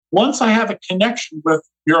Once I have a connection with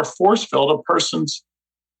your force field, a person's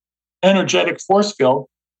energetic force field,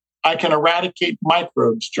 I can eradicate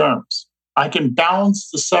microbes, germs. I can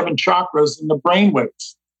balance the 7 chakras in the brain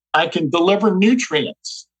waves. I can deliver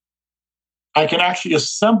nutrients. I can actually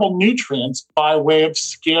assemble nutrients by way of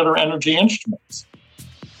scalar energy instruments.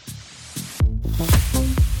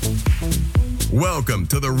 Welcome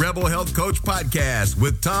to the Rebel Health Coach Podcast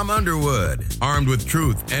with Tom Underwood. Armed with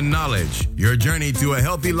truth and knowledge, your journey to a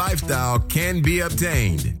healthy lifestyle can be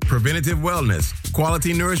obtained. Preventative wellness,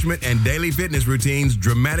 quality nourishment, and daily fitness routines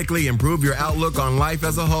dramatically improve your outlook on life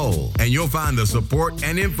as a whole. And you'll find the support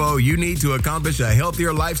and info you need to accomplish a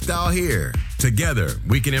healthier lifestyle here. Together,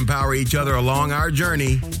 we can empower each other along our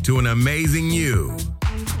journey to an amazing you.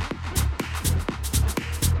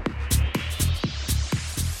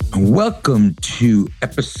 Welcome to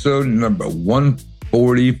episode number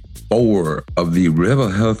 144 of the Rebel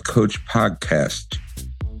Health Coach Podcast.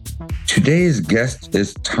 Today's guest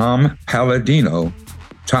is Tom Paladino.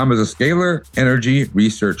 Tom is a scalar energy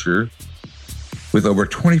researcher with over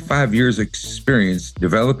 25 years experience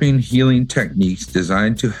developing healing techniques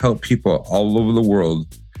designed to help people all over the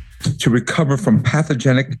world to recover from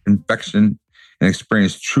pathogenic infection and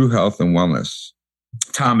experience true health and wellness.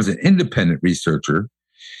 Tom is an independent researcher,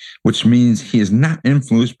 which means he is not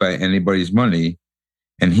influenced by anybody's money,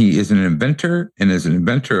 and he is an inventor and is an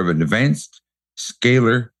inventor of advanced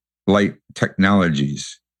scalar light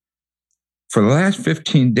technologies. For the last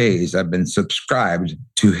 15 days, I've been subscribed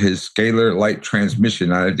to his scalar light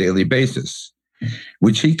transmission on a daily basis,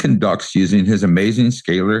 which he conducts using his amazing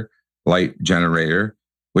scalar light generator,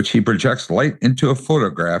 which he projects light into a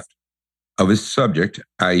photograph of his subject,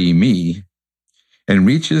 i.e. me, and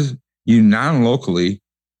reaches you non-locally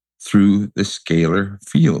through the scalar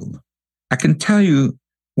field. I can tell you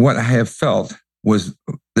what I have felt was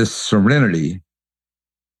this serenity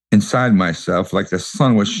inside myself, like the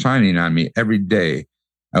sun was shining on me every day.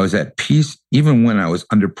 I was at peace even when I was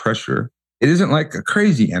under pressure. It isn't like a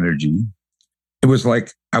crazy energy. It was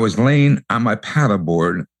like I was laying on my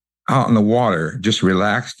paddleboard out in the water, just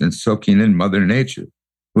relaxed and soaking in Mother Nature. It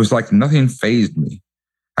was like nothing fazed me.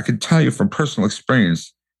 I can tell you from personal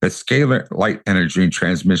experience that scalar light energy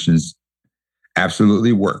transmissions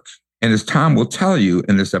absolutely work. And as Tom will tell you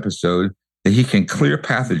in this episode, that he can clear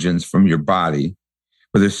pathogens from your body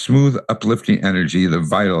with a smooth, uplifting energy that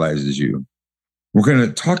vitalizes you. We're going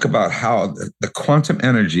to talk about how the quantum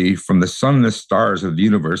energy from the sun and the stars of the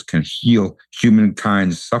universe can heal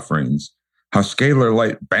humankind's sufferings, how scalar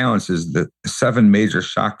light balances the 7 major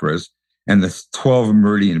chakras and the 12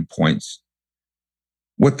 meridian points,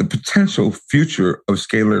 what the potential future of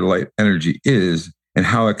scalar light energy is, and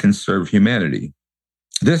how it can serve humanity.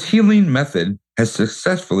 This healing method has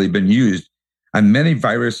successfully been used on many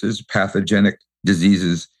viruses, pathogenic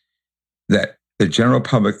diseases that the general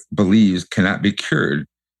public believes cannot be cured,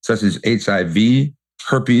 such as HIV,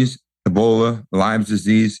 herpes, Ebola, Lyme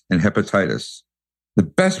disease, and hepatitis. The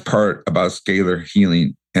best part about scalar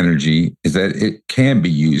healing energy is that it can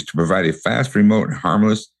be used to provide a fast, remote,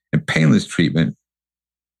 harmless, and painless treatment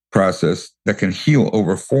process that can heal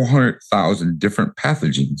over 400,000 different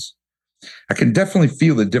pathogens. I can definitely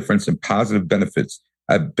feel the difference in positive benefits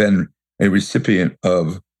I've been a recipient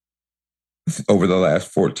of over the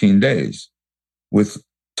last 14 days with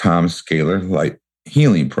Tom's scalar light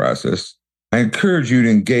healing process. I encourage you to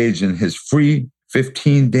engage in his free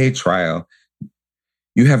 15-day trial.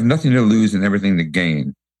 You have nothing to lose and everything to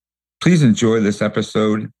gain. Please enjoy this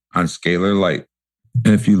episode on scalar light.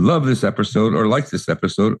 And if you love this episode or like this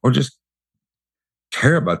episode or just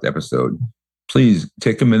care about the episode, please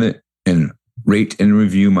take a minute and rate and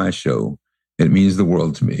review my show. It means the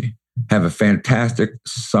world to me. Have a fantastic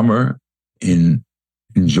summer and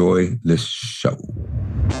enjoy this show.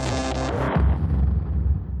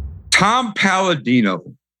 Tom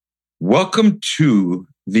Paladino, welcome to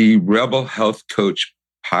the Rebel Health Coach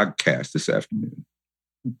Podcast this afternoon.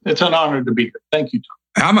 It's an honor to be here. Thank you, Tom.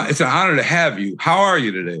 It's an honor to have you. How are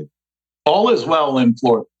you today? All is well in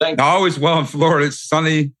Florida. Thank you. Always well in Florida. It's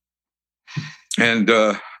sunny and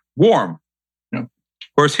warm. Yeah. Of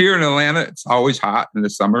course, here in Atlanta, it's always hot in the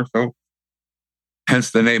summer, so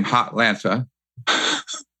hence the name Hotlanta.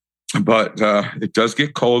 But it does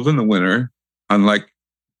get cold in the winter, unlike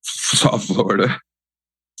South Florida.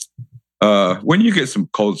 When you get some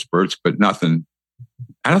cold spurts, but nothing.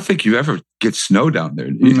 I don't think you ever get snow down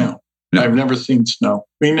there, do you? No. I've never seen snow.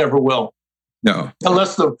 We never will. No.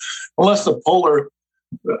 Unless the polar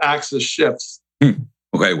axis shifts.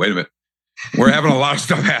 Okay, wait a minute. We're having a lot of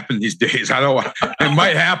stuff happen these days. I don't want, it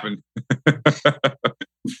might happen.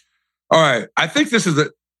 All right. I think this is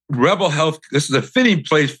Rebel Health, this is a fitting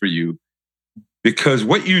place for you because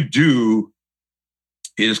what you do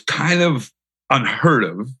is kind of unheard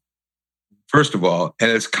of, first of all,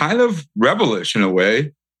 and it's kind of rebellish in a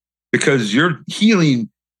way because you're healing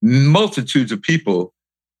multitudes of people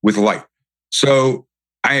with light. So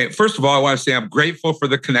first of all, I want to say I'm grateful for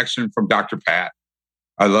the connection from Dr. Pat.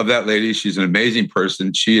 I love that lady. She's an amazing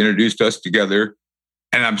person. She introduced us together.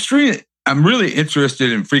 And I'm really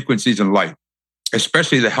interested in frequencies and light,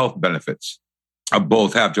 especially the health benefits of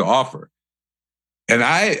both have to offer. And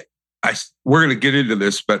we're going to get into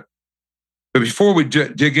this, but before we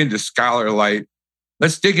dig into Scalar Light,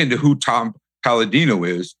 let's dig into who Tom Paladino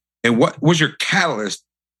is and what was your catalyst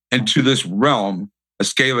into this realm of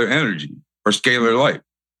scalar energy or scalar light.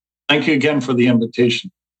 Thank you again for the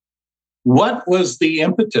invitation. What was the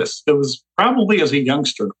impetus? It was probably as a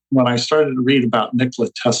youngster when I started to read about Nikola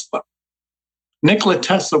Tesla. Nikola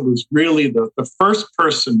Tesla was really the first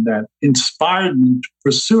person that inspired me to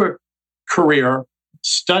pursue a career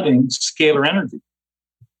studying scalar energy.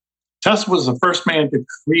 Tesla was the first man to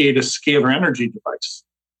create a scalar energy device.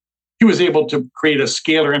 He was able to create a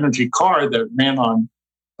scalar energy car that ran on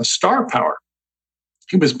a star power.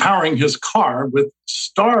 He was powering his car with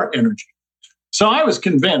star energy. So I was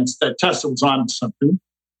convinced that Tesla was on something,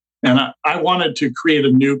 and I wanted to create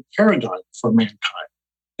a new paradigm for mankind.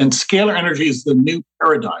 And scalar energy is the new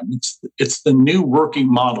paradigm. It's the new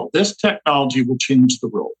working model. This technology will change the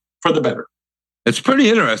world for the better. It's pretty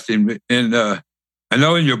interesting. And I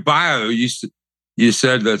know in your bio, you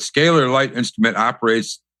said that scalar light instrument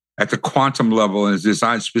operates at the quantum level and is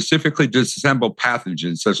designed specifically to disassemble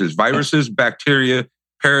pathogens such as viruses, bacteria,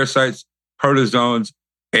 parasites, protozoans,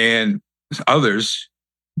 and others,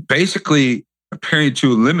 basically appearing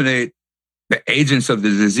to eliminate the agents of the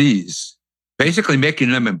disease, basically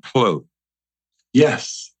making them implode.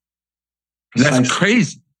 Yes. That's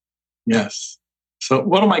crazy. Yes. So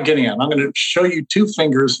what am I getting at? I'm going to show you two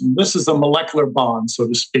fingers. And this is a molecular bond, so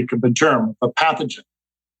to speak, of a germ, of a pathogen.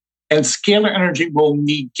 And scalar energy will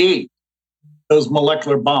negate those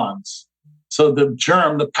molecular bonds. So the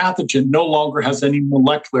germ, the pathogen, no longer has any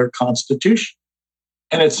molecular constitution.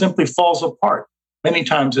 And it simply falls apart. Many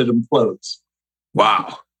times it implodes.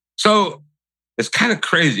 Wow. So it's kind of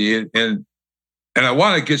crazy. And I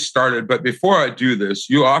want to get started. But before I do this,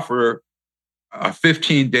 you offer a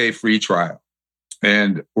 15-day free trial.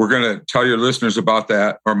 And we're going to tell your listeners about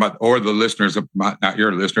that, or the listeners, not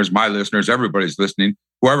your listeners, my listeners, everybody's listening,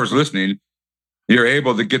 whoever's listening, you're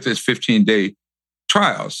able to get this 15-day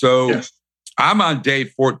trial. So yes. I'm on day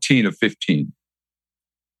 14 of 15.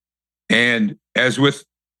 And as with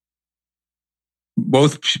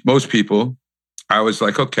most people, I was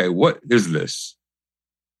like, okay, what is this?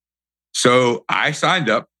 So I signed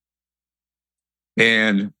up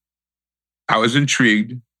and I was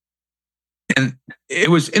intrigued. And it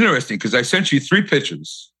was interesting because I sent you 3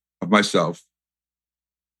 pictures of myself.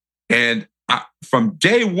 And from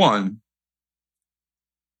day one,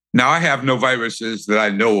 now I have no viruses that I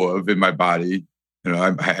know of in my body. You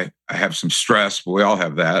know, I have some stress, but we all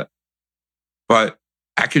have that. But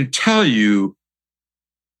I can tell you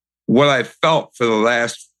what I felt for the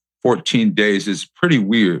last 14 days is pretty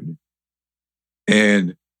weird.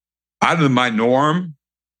 And out of my norm,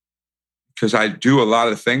 because I do a lot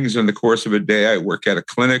of things in the course of a day. I work at a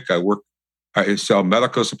clinic. I sell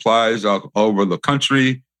medical supplies all over the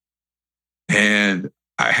country. And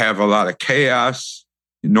I have a lot of chaos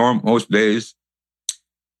most days.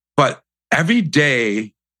 But every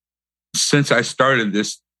day since I started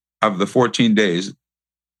this, of the 14 days,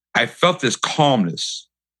 I felt this calmness,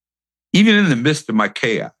 even in the midst of my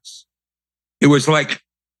chaos. It was like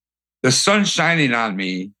the sun shining on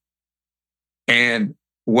me, and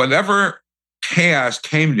whatever chaos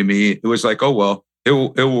came to me, it was like, oh, well, it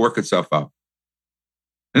will work itself out.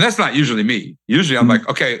 And that's not usually me. Usually I'm like,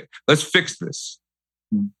 okay, let's fix this.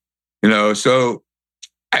 You know, so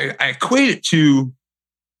I equate it to,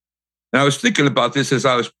 and I was thinking about this as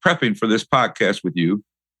I was prepping for this podcast with you.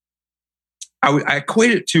 I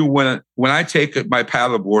equate it to when I take my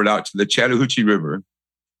paddleboard out to the Chattahoochee River.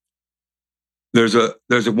 There's a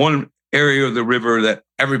one area of the river that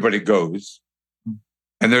everybody goes,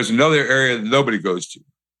 and there's another area that nobody goes to.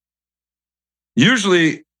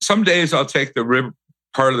 Usually, some days I'll take the river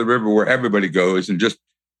part of the river where everybody goes and just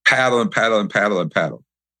paddle and paddle and paddle and paddle.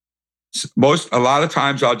 A lot of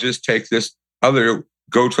times I'll just take this other,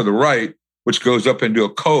 go to the right, which goes up into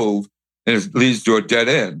a cove and it leads to a dead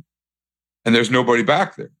end. And there's nobody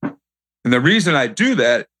back there. And the reason I do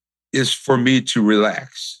that is for me to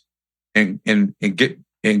relax and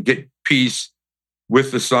get peace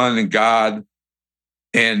with the sun and God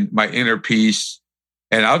and my inner peace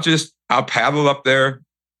And I'll paddle up there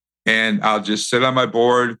and I'll just sit on my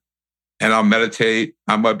board and I'll meditate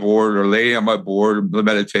on my board or lay on my board and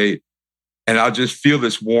meditate. And I'll just feel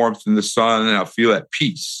this warmth in the sun and I'll feel at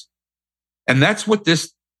peace. And that's what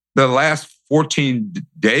the last 14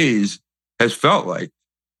 days has felt like,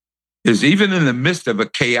 is even in the midst of a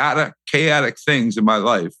chaotic things in my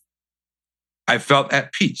life, I felt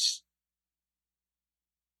at peace.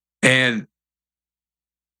 And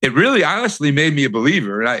it really honestly made me a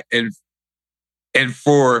believer. And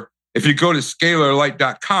if you go to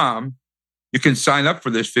scalarlight.com, you can sign up for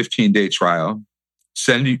this 15-day trial,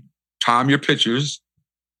 send Tom your pictures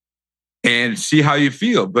and see how you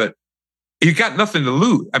feel. But you got nothing to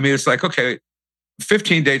lose. I mean, it's like, okay,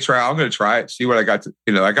 15-day trial, I'm going to try it, see what I got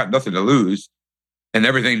I got nothing to lose and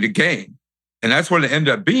everything to gain. And that's what it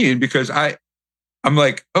ended up being, because I'm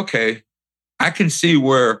like, okay, I can see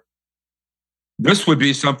where this would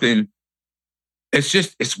be something.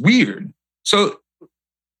 It's weird. So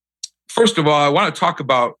first of all, I want to talk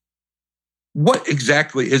about what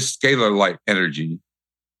exactly is scalar light energy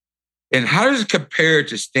and how does it compare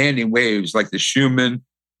to standing waves like the Schumann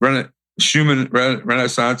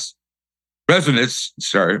Renaissance, resonance,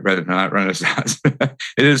 not Renaissance.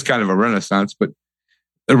 It is kind of a Renaissance, but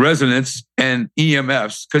the resonance and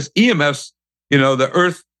EMFs, because EMFs, the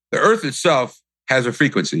earth itself has a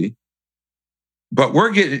frequency, but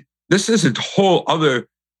this is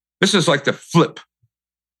this is like the flip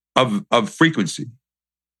of frequency.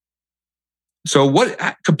 So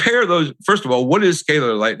compare those, first of all, what is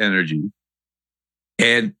scalar light energy?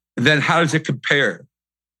 And then how does it compare?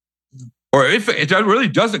 Or if it really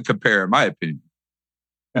doesn't compare, in my opinion.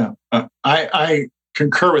 Yeah, I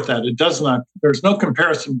concur with that. It does not. There's no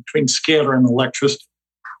comparison between scalar and electricity.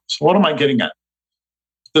 So what am I getting at?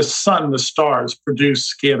 The sun, the stars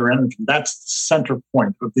produce scalar energy. That's the center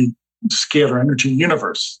point of the scalar energy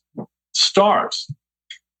universe. Stars.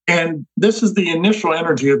 And this is the initial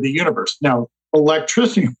energy of the universe. Now,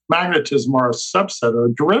 electricity and magnetism are a subset or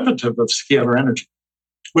a derivative of scalar energy,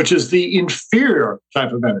 which is the inferior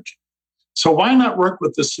type of energy. So why not work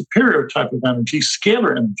with the superior type of energy,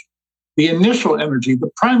 scalar energy, the initial energy, the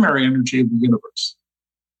primary energy of the universe?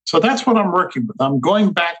 So that's what I'm working with. I'm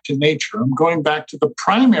going back to nature. I'm going back to the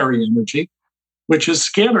primary energy, which is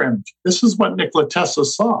scalar energy. This is what Nikola Tesla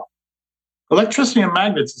saw. Electricity and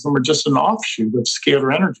magnetism are just an offshoot of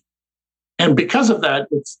scalar energy. And because of that,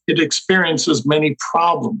 it experiences many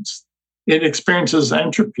problems. It experiences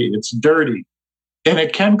entropy. It's dirty. And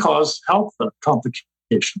it can cause health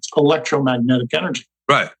complications, electromagnetic energy.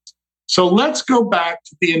 Right. So let's go back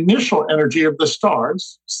to the initial energy of the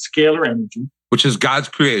stars, scalar energy. Which is God's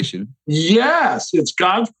creation. Yes, it's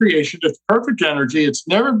God's creation. It's perfect energy. It's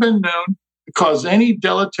never been known to cause any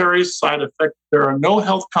deleterious side effect. There are no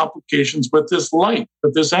health complications with this light,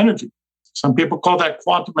 with this energy. Some people call that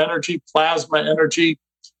quantum energy, plasma energy.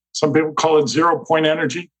 Some people call it 0 point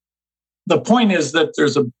energy. The point is that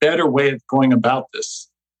there's a better way of going about this.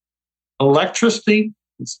 Electricity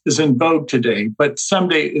is in vogue today, but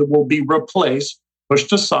someday it will be replaced,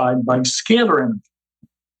 pushed aside by scalar energy.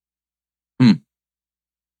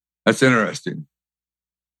 That's interesting.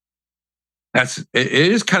 It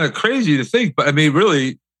is kind of crazy to think, but I mean,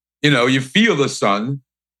 really, you feel the sun,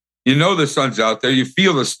 the sun's out there, you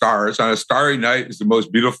feel the stars on a starry night is the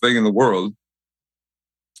most beautiful thing in the world.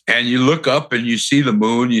 And you look up and you see the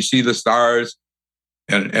moon, you see the stars,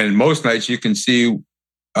 and most nights you can see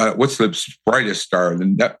what's the brightest star?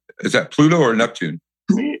 Is that Pluto or Neptune?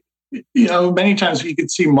 Many times you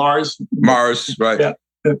could see Mars. Mars, right. Yeah.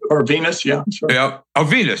 Or Venus, yeah. Sure. Yeah. Oh,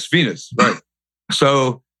 Venus, right.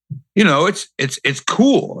 So, it's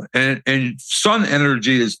cool. And sun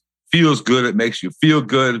energy feels good. It makes you feel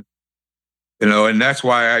good. And that's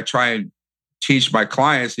why I try and teach my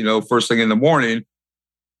clients, first thing in the morning,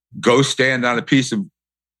 go stand on a piece of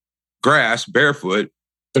grass barefoot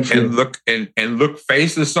and look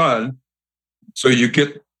face the sun. So you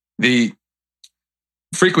get the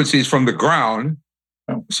frequencies from the ground.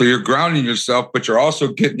 So you're grounding yourself, but you're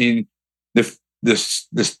also getting this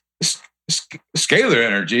scalar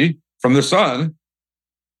energy from the sun.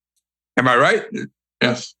 Am I right?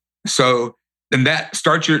 Yes. So then that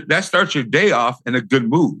starts your day off in a good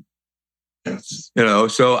mood. Yes.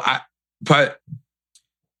 But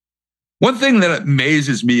one thing that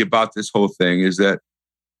amazes me about this whole thing is that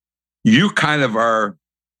you kind of are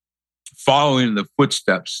following the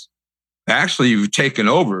footsteps. Actually, you've taken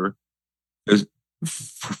over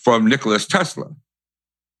from Nikola Tesla.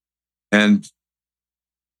 And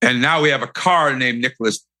now we have a car named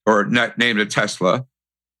named a Tesla,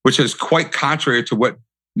 which is quite contrary to what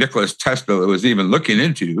Nikola Tesla was even looking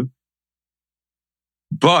into.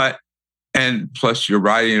 And plus you're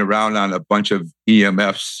riding around on a bunch of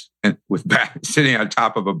EMFs and sitting on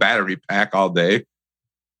top of a battery pack all day.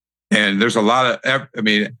 And there's a lot of,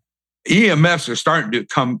 EMFs are starting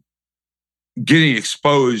to getting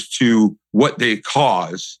exposed to what they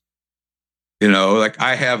cause. Like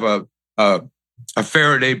I have a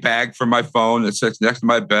Faraday bag for my phone that sits next to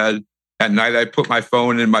my bed. At night, I put my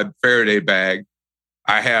phone in my Faraday bag.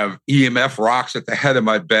 I have EMF rocks at the head of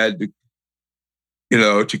my bed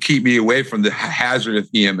to keep me away from the hazard of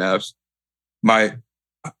EMFs. My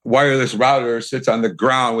wireless router sits on the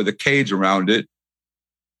ground with a cage around it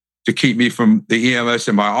to keep me from the EMS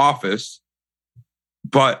in my office.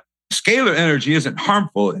 But scalar energy isn't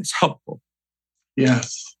harmful, it's helpful.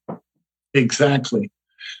 Yes, exactly.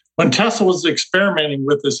 When Tesla was experimenting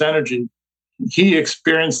with this energy, he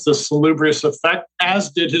experienced the salubrious effect,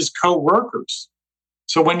 as did his co-workers.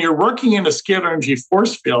 So when you're working in a scalar energy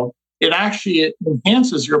force field, it actually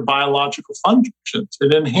enhances your biological functions.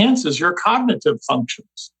 It enhances your cognitive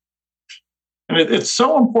functions. And it's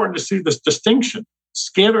so important to see this distinction.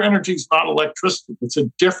 Scalar energy is not electricity. It's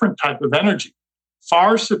a different type of energy,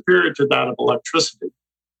 far superior to that of electricity.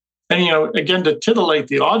 And, again, to titillate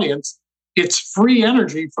the audience, it's free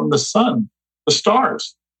energy from the sun, the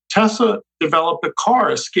stars. Tesla developed a car,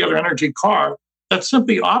 a scalar energy car, that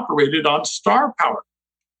simply operated on star power.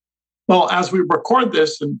 Well, as we record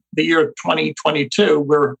this in the year 2022,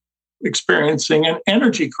 we're experiencing an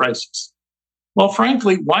energy crisis. Well,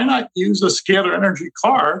 frankly, why not use a scalar energy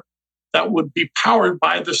car that would be powered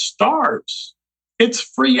by the stars? It's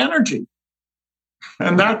free energy.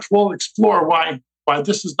 And that we'll explore why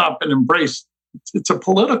this has not been embraced. It's a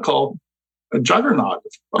political juggernaut.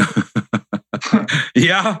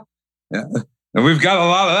 Yeah. And we've got a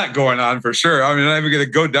lot of that going on for sure. I'm not even going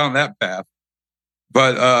to go down that path.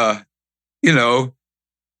 But,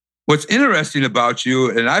 what's interesting about you,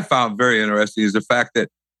 and I found very interesting, is the fact that,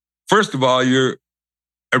 first of all, you're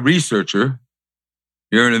a researcher,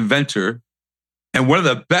 you're an inventor. And one of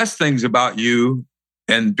the best things about you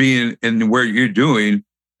and being in where you're doing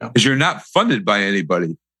is you're not funded by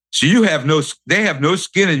anybody. So they have no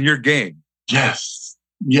skin in your game. Yes.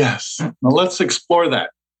 Now let's explore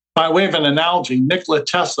that. By way of an analogy, Nikola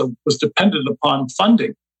Tesla was dependent upon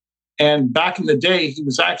funding. And back in the day, he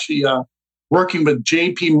was actually working with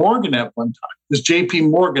J.P. Morgan at one time, because J.P.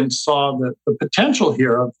 Morgan saw the potential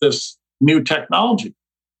here of this new technology.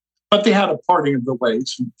 But they had a parting of the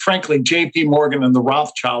ways. And frankly, J.P. Morgan and the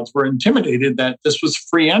Rothschilds were intimidated that this was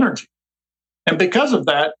free energy. And because of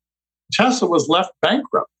that, Tesla was left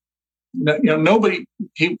bankrupt.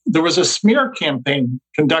 There was a smear campaign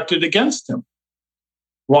conducted against him.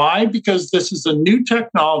 Why? Because this is a new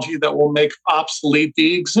technology that will make obsolete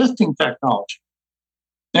the existing technology.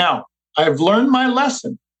 Now, I've learned my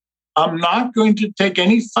lesson. I'm not going to take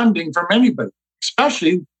any funding from anybody,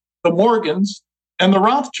 especially the Morgans and the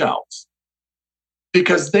Rothschilds,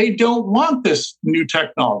 because they don't want this new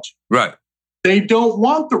technology. Right. They don't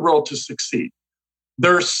want the world to succeed.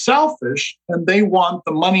 They're selfish and they want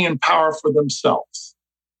the money and power for themselves.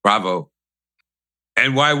 Bravo.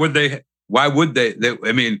 And why would they? I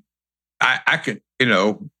can,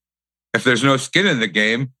 if there's no skin in the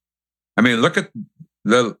game, look at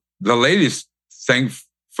the latest thing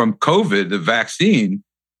from COVID, the vaccine,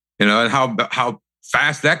 and how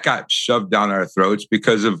fast that got shoved down our throats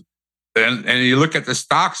because of, and you look at the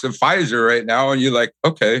stocks of Pfizer right now and you're like,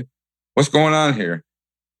 okay, what's going on here?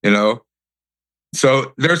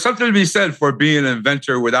 So there's something to be said for being an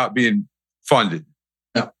inventor without being funded.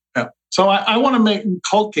 Yeah. So I want to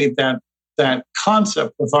inculcate that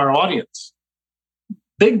concept with our audience.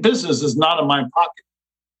 Big business is not in my pocket.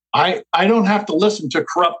 I don't have to listen to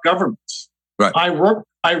corrupt governments. Right. I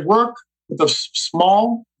work with a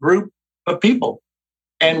small group of people,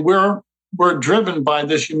 and we're driven by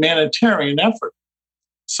this humanitarian effort.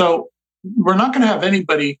 So we're not going to have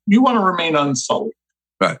anybody. You want to remain unsullied,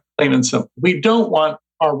 right? Plain and simple. We don't want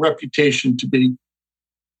our reputation to be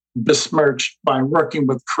besmirched by working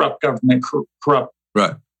with corrupt government, corrupt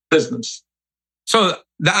business. So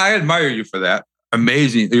I admire you for that.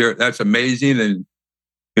 Amazing. That's amazing. And,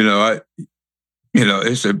 I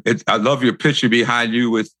love your picture behind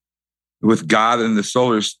you with God and the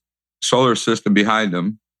solar system behind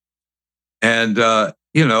them. And,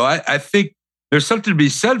 I think there's something to be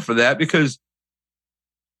said for that because,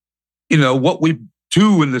 what we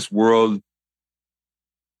do in this world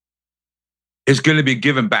is going to be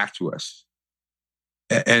given back to us.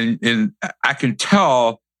 And I can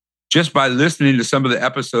tell just by listening to some of the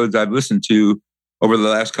episodes I've listened to over the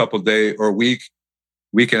last couple of days or week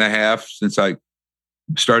and a half since I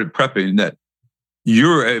started prepping that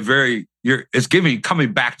you're a very it's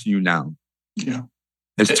coming back to you now. Yeah.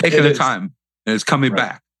 It's taking the time and it's coming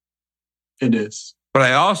back. It is. But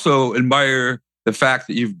I also admire the fact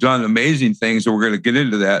that you've done amazing things, and we're going to get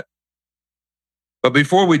into that. But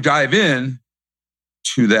before we dive in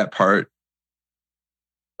to that part,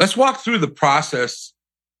 let's walk through the process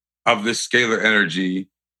of this scalar energy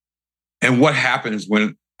and what happens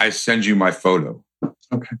when I send you my photo.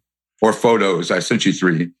 Okay. Or photos. I sent you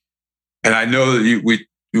 3. And I know that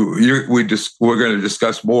we're going to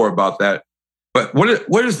discuss more about that. But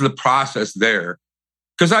what is the process there?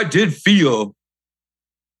 Because I did feel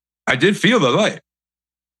the light.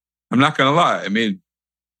 I'm not going to lie. I mean,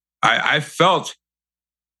 I felt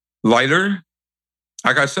lighter.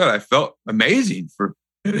 Like I said, I felt amazing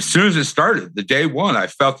as soon as it started. The day one, I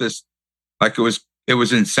felt this like it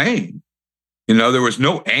was insane. You know, there was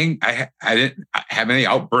no anger. I didn't have any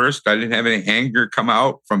outburst. I didn't have any anger come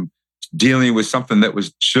out from dealing with something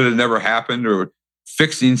that should have never happened or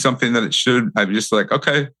fixing something that it should. I'm just like,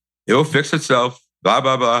 okay, it'll fix itself. Blah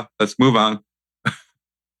blah blah. Let's move on.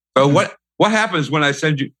 But what happens when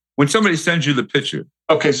somebody sends you the picture?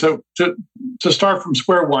 Okay, so to start from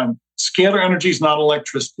square one, scalar energy is not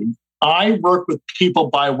electricity. I work with people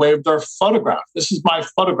by way of their photograph. This is my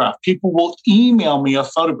photograph. People will email me a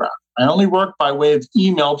photograph. I only work by way of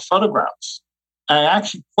emailed photographs. I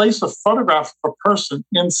actually place a photograph of a person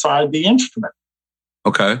inside the instrument.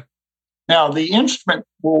 Okay. Now, the instrument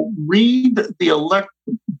will read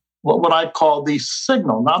what I call the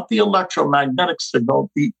signal, not the electromagnetic signal,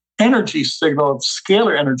 the energy signal of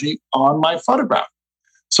scalar energy on my photograph.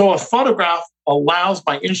 So a photograph allows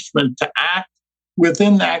my instrument to act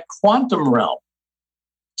within that quantum realm.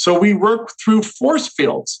 So we work through force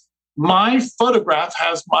fields. My photograph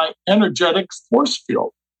has my energetic force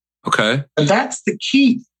field. Okay. And that's the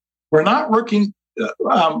key. We're not working,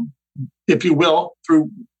 if you will,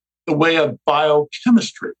 through the way of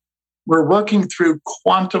biochemistry. We're working through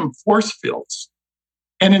quantum force fields.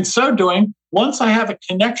 And in so doing, once I have a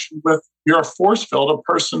connection with your force field, a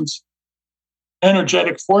person's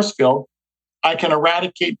energetic force field, I can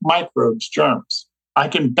eradicate microbes, germs. I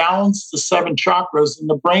can balance the 7 chakras in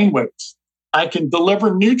the brainwaves. I can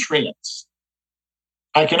deliver nutrients.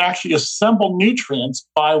 I can actually assemble nutrients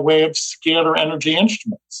by way of scalar energy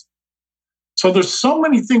instruments. So there's so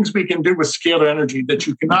many things we can do with scalar energy that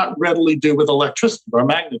you cannot readily do with electricity or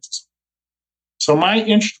magnetism. So my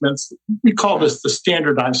instruments, we call this the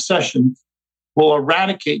standardized session, will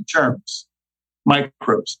eradicate germs,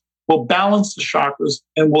 microbes, will balance the chakras,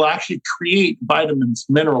 and will actually create vitamins,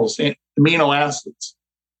 minerals, and amino acids,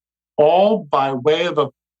 all by way of a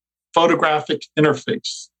photographic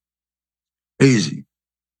interface. Easy.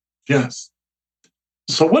 Yes.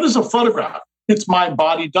 So what is a photograph? It's my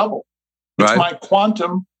body double. It's my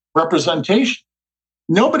quantum representation.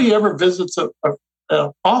 Nobody ever visits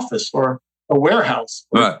an office or a warehouse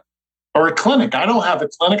or a clinic. I don't have a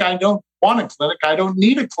clinic. I don't want a clinic. I don't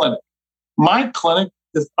need a clinic. My clinic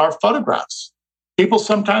are photographs. People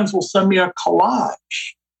sometimes will send me a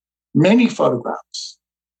collage, many photographs.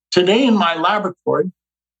 Today in my laboratory,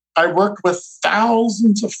 I worked with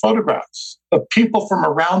thousands of photographs of people from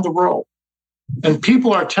around the world. And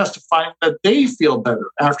people are testifying that they feel better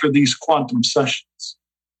after these quantum sessions.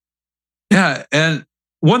 Yeah. And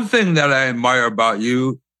one thing that I admire about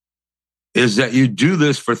you is that you do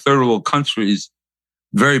this for third world countries,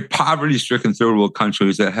 very poverty-stricken third world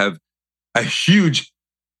countries that have a huge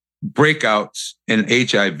breakouts in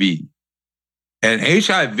HIV. And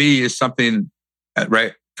HIV is something,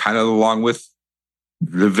 right, kind of along with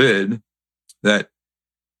the vid, that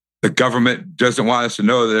the government doesn't want us to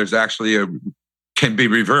know that there's actually can be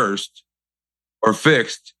reversed or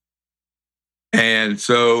fixed. And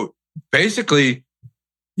so basically,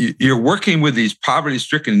 you're working with these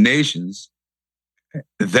poverty-stricken nations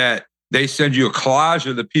that they send you a collage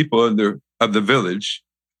of the people of the village.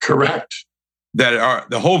 Correct.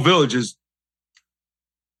 The whole village is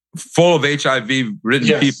full of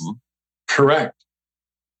HIV-ridden people. Correct.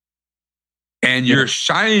 And you're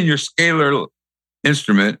shining your scalar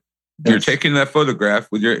instrument. You're taking that photograph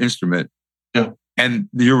with your instrument. Yeah. And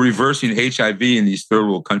you're reversing HIV in these third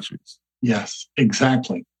world countries. Yes,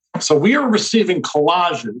 exactly. So we are receiving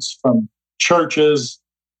collages from churches,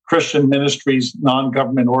 Christian ministries,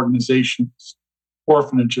 non-government organizations,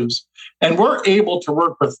 orphanages, and we're able to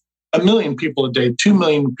work with 1 million people a day, 2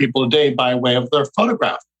 million people a day by way of their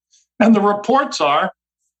photograph. And the reports are,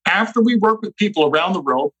 after we work with people around the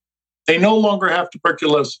world, they no longer have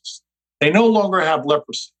tuberculosis. They no longer have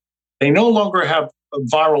leprosy. They no longer have a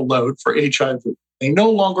viral load for HIV. They no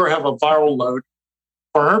longer have a viral load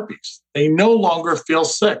for herpes. They no longer feel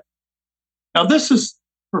sick. Now, this is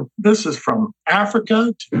this is from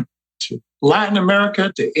Africa to Latin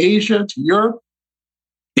America to Asia to Europe,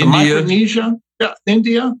 to Micronesia,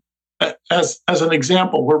 India. As an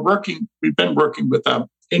example, we've been working with an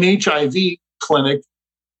HIV clinic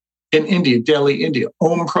in India, Delhi, India.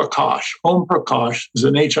 Om Prakash is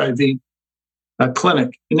an HIV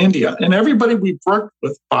clinic in India. And everybody we've worked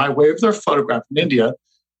with by way of their photograph in India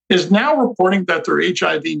is now reporting that they're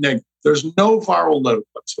HIV negative. There's no viral load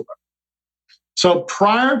whatsoever. So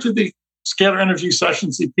prior to the scalar energy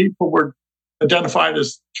sessions, the people were identified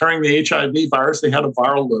as carrying the HIV virus. They had a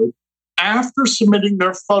viral load. After submitting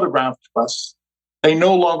their photograph to us, they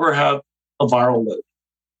no longer have a viral load.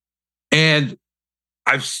 And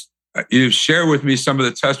you've shared with me some of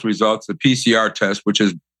the test results, the PCR test, which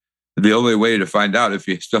is the only way to find out if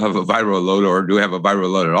you still have a viral load or do have a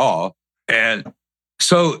viral load at all. And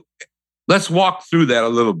so let's walk through that a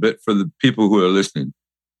little bit for the people who are listening.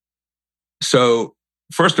 So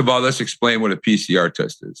first of all, let's explain what a PCR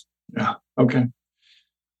test is. Yeah, okay.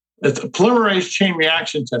 It's a polymerase chain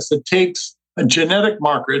reaction test. It takes a genetic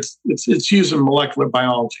marker. It's used in molecular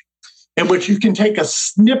biology, in which you can take a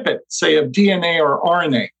snippet, say, of DNA or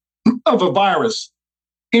RNA of a virus,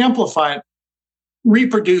 amplify it,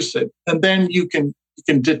 reproduce it, and then you can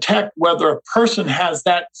detect whether a person has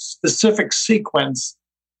that specific sequence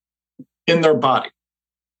in their body.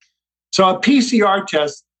 So a PCR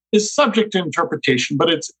test is subject to interpretation, but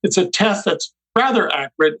it's a test that's rather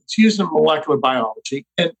accurate. It's used in molecular biology.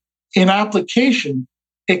 And in application,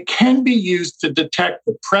 it can be used to detect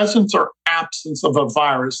the presence or absence of a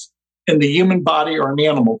virus in the human body or an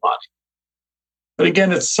animal body. But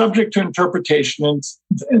again, it's subject to interpretation, and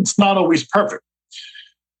it's not always perfect.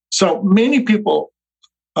 So many people,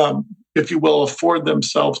 if you will, afford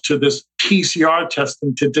themselves to this PCR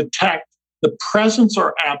testing to detect the presence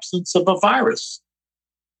or absence of a virus.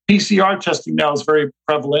 PCR testing now is very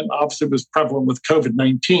prevalent. Obviously, it was prevalent with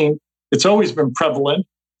COVID-19. It's always been prevalent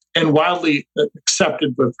and widely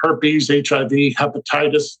accepted with herpes, HIV,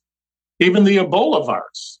 hepatitis, even the Ebola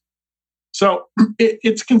virus. So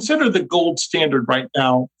it's considered the gold standard right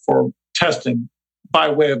now for testing by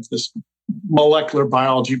way of this molecular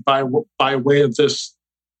biology, by way of this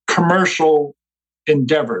commercial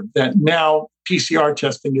endeavor that now PCR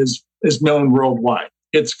testing is known worldwide.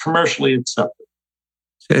 It's commercially accepted.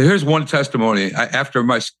 Here's one testimony. After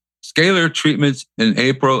my scalar treatments in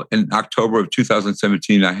April and October of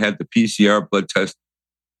 2017, I had the PCR blood test,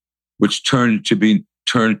 which turned to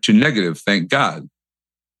negative, thank God.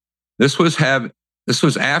 This was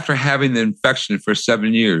after having the infection for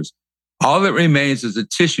 7 years. All that remains is the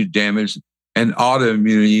tissue damage and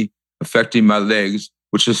autoimmunity affecting my legs,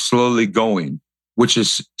 which is slow in going.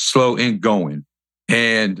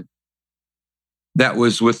 And that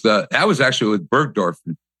was actually with Bergdorf,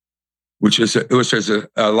 which is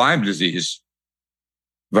a Lyme disease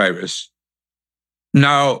virus.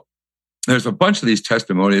 Now, there's a bunch of these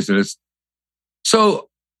testimonies, and that's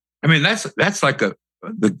like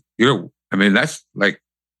that's like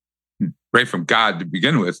right from God to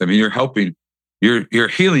begin with. I mean, you're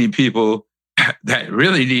healing people that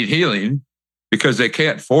really need healing because they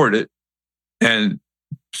can't afford it. And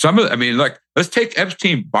let's take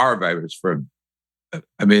Epstein-Barr virus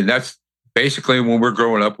that's basically when we're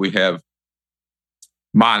growing up, we have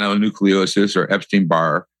mononucleosis or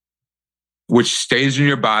Epstein-Barr, which stays in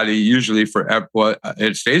your body usually forever. Well,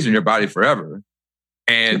 it stays in your body forever.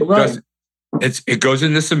 And it goes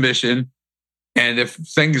into submission. And if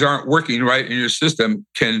things aren't working right in your system,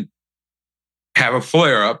 can have a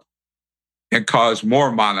flare up and cause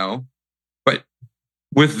more mono. But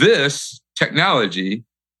with this technology,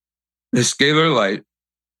 the scalar light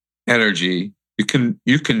energy, you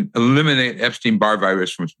can eliminate Epstein-Barr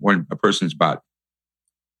virus from a person's body.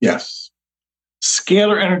 Yes.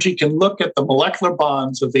 Scalar energy can look at the molecular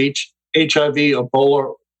bonds of HIV,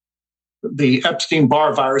 Ebola, the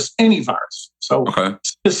Epstein-Barr virus, any virus. So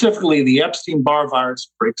specifically, the Epstein-Barr virus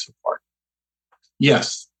breaks apart.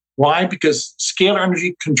 Yes. Why? Because scalar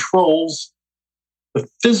energy controls the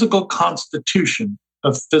physical constitution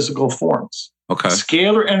of physical forms. Okay.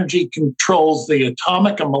 Scalar energy controls the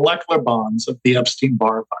atomic and molecular bonds of the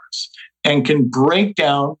Epstein-Barr virus and can break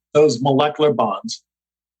down those molecular bonds.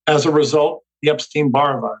 As a result, the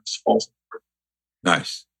Epstein-Barr virus falls apart.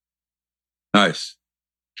 Nice.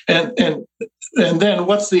 And then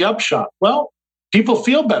what's the upshot? Well, people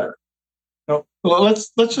feel better.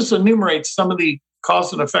 Let's just enumerate some of the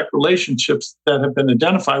cause and effect relationships that have been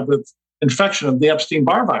identified with infection of the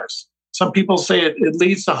Epstein-Barr virus. Some people say it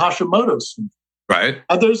leads to Hashimoto's syndrome. Right.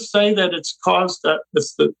 Others say that it's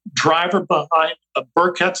the driver behind a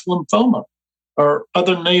Burkitt's lymphoma or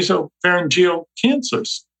other nasopharyngeal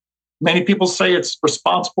cancers. Many people say it's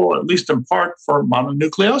responsible, at least in part, for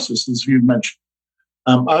mononucleosis, as you mentioned.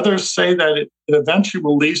 Others say that it eventually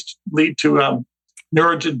will lead to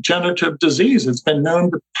neurodegenerative disease. It's been known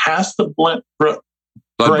to pass the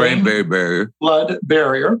blood-brain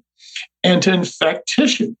barrier and to infect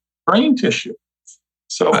brain tissue.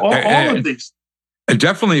 So all of these.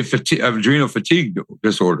 Definitely adrenal fatigue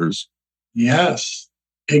disorders. Yes,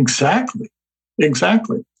 exactly.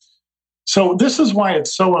 So this is why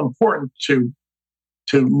it's so important to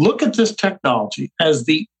look at this technology as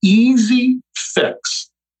the easy fix,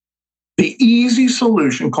 the easy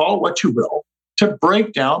solution, call it what you will, to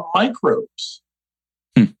break down microbes.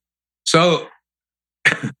 So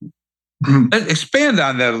let's expand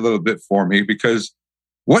on that a little bit for me, because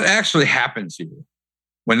what actually happens here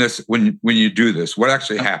when you do this? What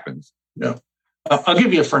actually happens? Yeah, I'll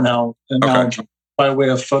give you for now an analogy by way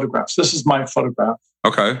of photographs. This is my photograph.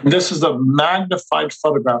 Okay. This is a magnified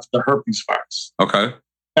photograph of the herpes virus. Okay.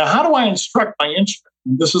 Now, how do I instruct my instrument?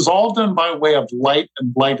 This is all done by way of light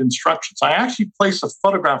and light instructions. I actually place a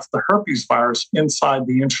photograph of the herpes virus inside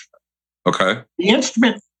the instrument. Okay. The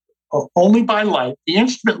instrument, only by light, the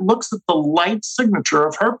instrument looks at the light signature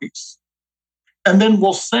of herpes and then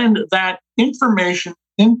will send that information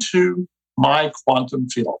into my quantum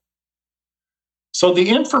field. So the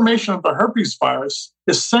information of the herpes virus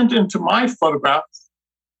is sent into my photograph,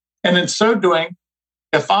 and in so doing,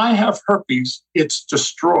 if I have herpes, it's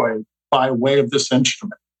destroyed by way of this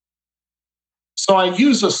instrument. So I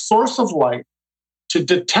use a source of light to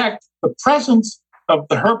detect the presence of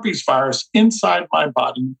the herpes virus inside my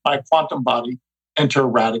body, my quantum body, and to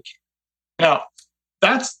eradicate. Now,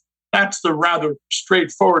 that's the rather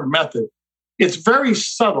straightforward method. It's very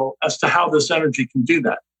subtle as to how this energy can do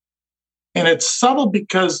that. And it's subtle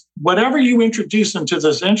because whatever you introduce into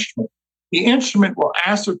this instrument, the instrument will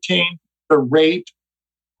ascertain the rate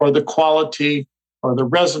or the quality or the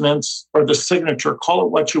resonance or the signature, call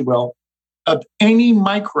it what you will, of any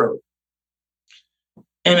microbe.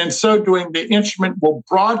 And in so doing, the instrument will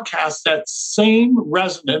broadcast that same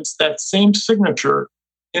resonance, that same signature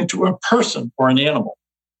into a person or an animal.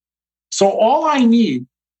 So all I need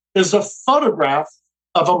is a photograph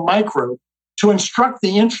of a microbe to instruct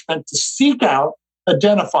the instrument to seek out,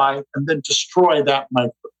 identify, and then destroy that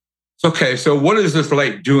microbe. Okay, so what is this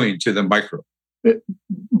light doing to the microbe?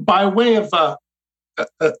 By way of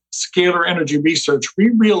scalar energy research, we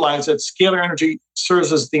realize that scalar energy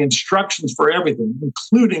serves as the instructions for everything,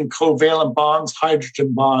 including covalent bonds,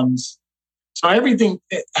 hydrogen bonds. So everything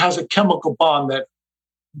has a chemical bond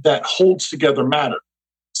that holds together matter.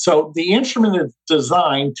 So the instrument is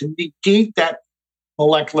designed to negate that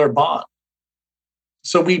molecular bond.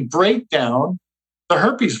 So we break down the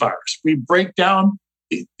herpes virus. We break down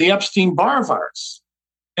the Epstein-Barr virus.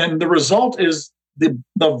 And the result is the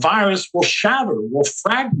virus will shatter, will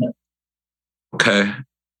fragment. Okay.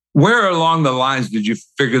 Where along the lines did you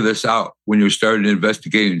figure this out when you started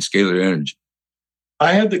investigating scalar energy?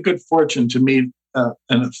 I had the good fortune to meet a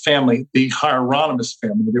family, the Hieronymus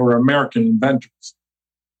family. They were American inventors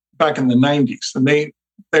back in the 90s. And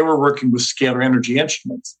they were working with scalar energy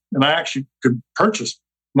instruments. And I actually could purchase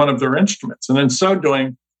one of their instruments. And in so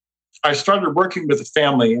doing, I started working with the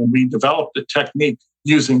family, and we developed a technique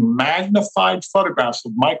using magnified photographs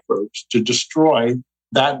of microbes to destroy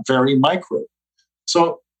that very microbe.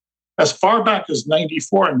 So as far back as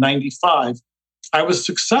 94 and 95, I was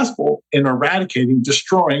successful in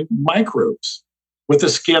destroying microbes with a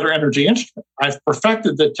scalar energy instrument. I've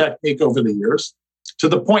perfected the technique over the years to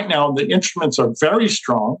the point now the instruments are very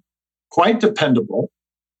strong, quite dependable,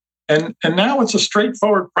 and now it's a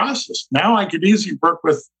straightforward process. Now I could easily work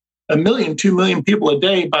with 1 million, 2 million people a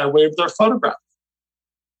day by way of their photograph.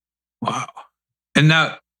 Wow. And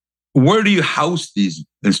now, where do you house these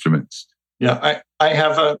instruments? Yeah, I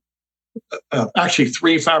have actually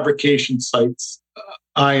 3 fabrication sites.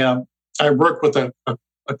 I work with a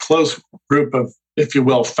close group of, if you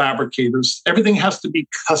will, fabricators. Everything has to be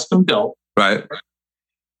custom built. Right.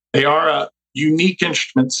 They are unique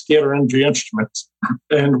instruments, scalar energy instruments.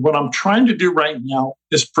 And what I'm trying to do right now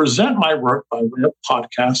is present my work by way of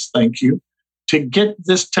podcast, thank you, to get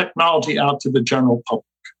this technology out to the general public.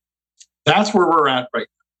 That's where we're at right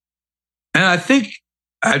now. And I think,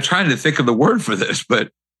 I'm trying to think of the word for this,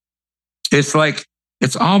 but it's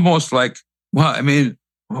almost like, well, I mean,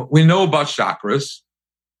 we know about chakras.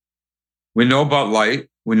 We know about light.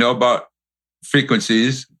 We know about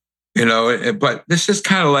frequencies, but this is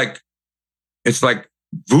kind of like, it's like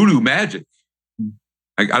voodoo magic.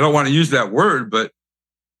 I don't want to use that word, but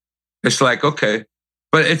it's like, okay.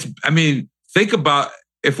 But think about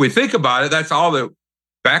if we think about it, that's all that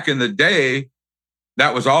back in the day,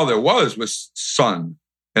 that was all there was sun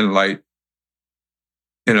and light,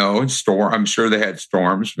 and storm. I'm sure they had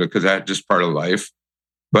storms because that's just part of life.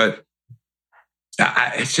 But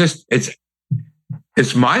it's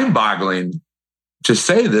mind-boggling to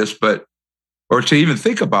say this, or to even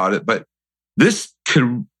think about it. But this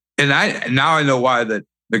can, and I know why that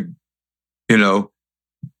the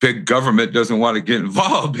big government doesn't want to get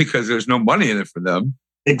involved, because there's no money in it for them.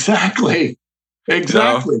 Exactly.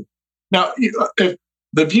 Now, if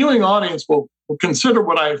the viewing audience will consider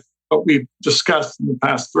what we've discussed in the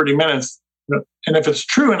past 30 minutes, and if it's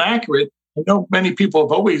true and accurate, I know many people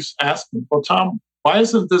have always asked me, well, Tom, why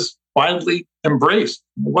isn't this widely embraced?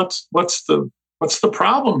 What's the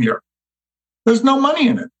problem here? There's no money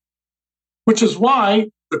in it, which is why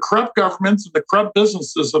the corrupt governments and the corrupt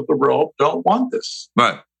businesses of the world don't want this.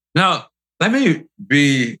 But now, let me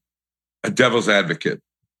be a devil's advocate.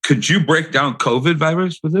 Could you break down COVID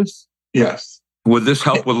virus with this? Yes. Would this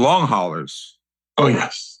help with long haulers? Oh,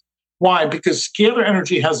 yes. Why? Because scalar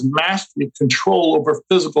energy has mastery control over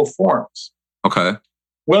physical forms. Okay.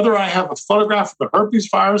 Whether I have a photograph of the herpes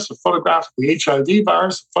virus, a photograph of the HIV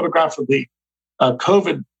virus, a photograph of the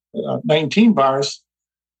COVID-19 virus,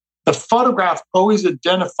 the photograph always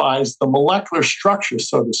identifies the molecular structure,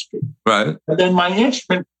 so to speak. Right. And then my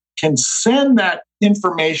instrument can send that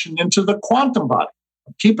information into the quantum body.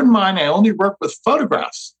 Keep in mind, I only work with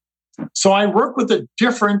photographs. So I work with a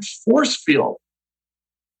different force field.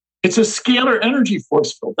 It's a scalar energy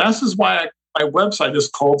force field. This is why my website is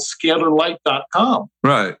called scalarlight.com.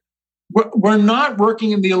 Right. We're not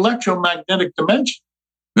working in the electromagnetic dimension.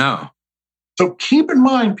 No. So keep in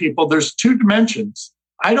mind, people, there's two dimensions.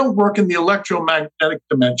 I don't work in the electromagnetic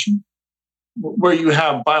dimension where you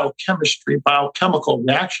have biochemistry, biochemical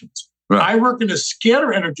reactions. Right. I work in a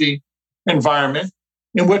scalar energy environment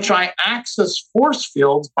in which I access force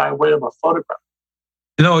fields by way of a photograph.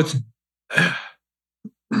 It's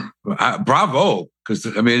bravo, because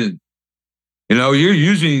you're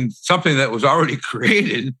using something that was already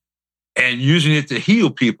created and using it to heal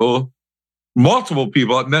people, multiple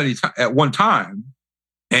people at one time.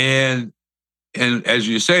 And as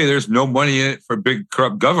you say, there's no money in it for big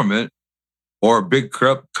corrupt government or big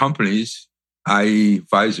corrupt companies, i.e.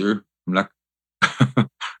 Pfizer. I'm not.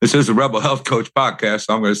 This is a Rebel Health Coach podcast,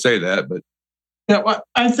 so I'm going to say that. But well,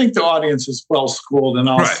 I think the audience is well schooled, and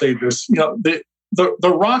I'll say this: the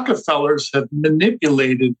Rockefellers have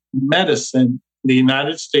manipulated medicine in the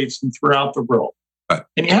United States and throughout the world. Right.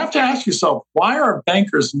 And you have to ask yourself, why are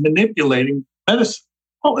bankers manipulating medicine?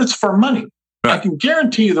 Well, it's for money. Right. I can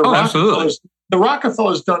guarantee you the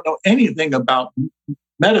Rockefellers don't know anything about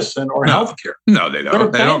medicine or healthcare. No, they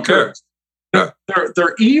don't. They don't care.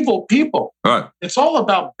 They're evil people. Right. It's all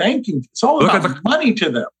about banking. It's all about money to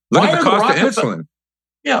them. Look at the cost of insulin.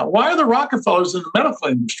 Yeah. Why are the Rockefellers in the medical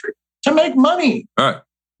industry? To make money. Right.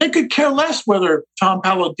 They could care less whether Tom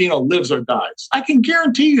Paladino lives or dies. I can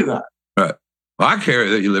guarantee you that. Right. Well, I care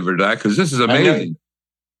that you live or die, because this is amazing.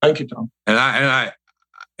 Thank you, Tom.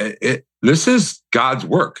 This is God's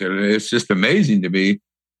work, and it's just amazing to me.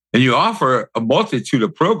 And you offer a multitude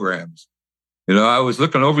of programs. I was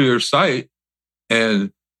looking over your site,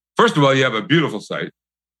 and first of all, you have a beautiful site.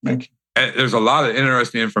 Thank you. And there's a lot of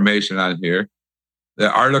interesting information on here.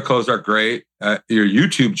 The articles are great. Your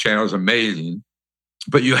YouTube channel is amazing.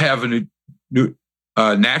 But you have a new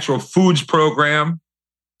natural foods program.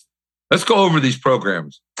 Let's go over these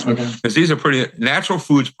programs. Okay. Because these are pretty natural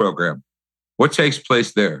foods program. What takes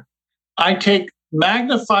place there? I take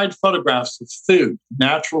magnified photographs of food,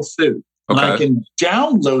 natural food, and I can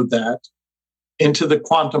download that into the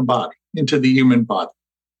quantum body, into the human body.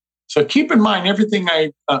 So keep in mind, everything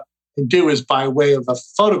I do is by way of a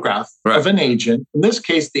photograph of an agent. In this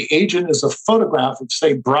case, the agent is a photograph of,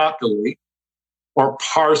 say, broccoli or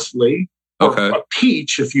parsley or a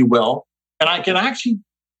peach, if you will. And I can actually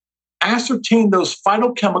ascertain those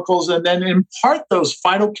phytochemicals and then impart those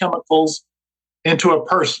phytochemicals into a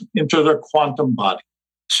person, into their quantum body.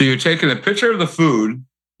 So you're taking a picture of the food.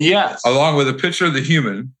 Yes. Along with a picture of the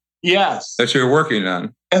human. Yes. That you're working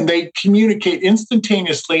on. And they communicate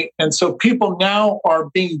instantaneously. And so people now are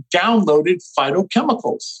being downloaded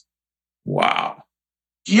phytochemicals. Wow.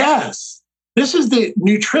 Yes. This is the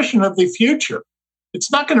nutrition of the future.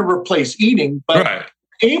 It's not going to replace eating, but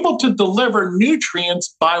able to deliver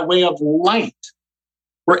nutrients by way of light.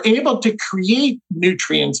 We're able to create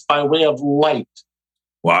nutrients by way of light.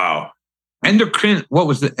 Wow. Endocrine, what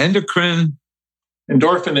was the endocrine?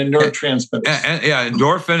 Endorphin and neurotransmitters.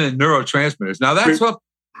 Endorphin and neurotransmitters. Now that's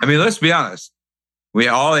let's be honest. We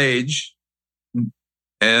all age.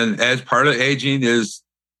 And as part of aging is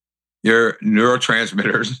your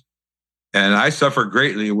neurotransmitters. And I suffer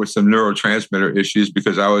greatly with some neurotransmitter issues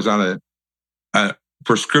because I was on a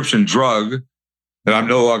prescription drug that I'm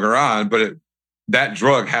no longer on, but that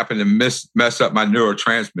drug happened to mess up my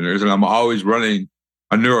neurotransmitters. And I'm always running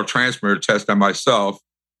a neurotransmitter test on myself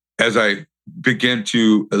as I begin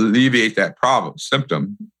to alleviate that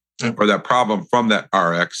symptom or that problem from that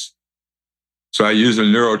RX. So I use a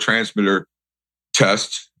neurotransmitter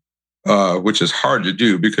test, which is hard to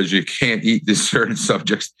do because you can't eat these certain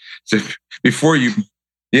subjects. So before you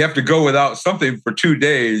have to go without something for 2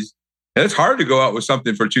 days. And it's hard to go out with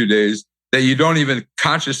something for 2 days that you don't even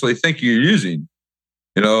consciously think you're using,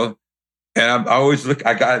 And I always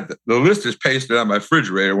I got the list is pasted on my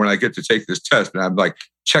refrigerator when I get to take this test, and I'm like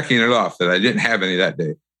checking it off that I didn't have any that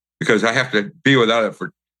day because I have to be without it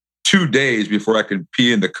for 2 days before I can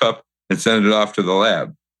pee in the cup and send it off to the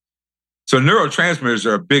lab. So neurotransmitters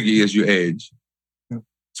are a biggie as you age.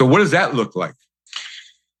 So what does that look like?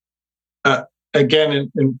 Again,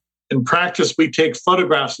 in practice, we take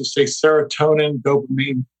photographs of, say, serotonin,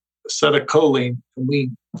 dopamine, acetylcholine,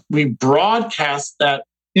 and we broadcast that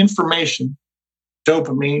information,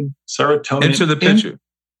 dopamine, serotonin, into the picture.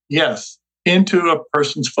 Yes, into a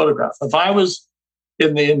person's photograph. If I was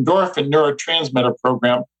in the endorphin neurotransmitter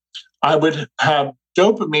program, I would have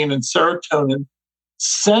dopamine and serotonin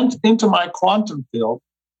sent into my quantum field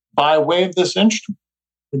by way of this instrument.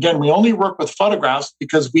 Again, we only work with photographs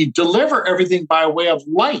because we deliver everything by way of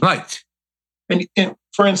light. Light. And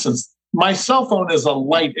for instance, my cell phone is a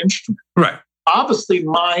light instrument. Right. Obviously,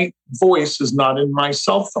 my voice is not in my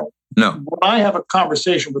cell phone. No. When I have a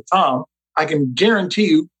conversation with Tom, I can guarantee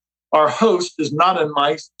you our host is not in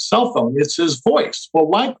my cell phone. It's his voice. Well,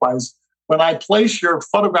 likewise, when I place your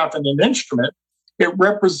photograph in an instrument, it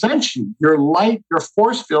represents you. Your light, your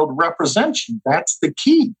force field represents you. That's the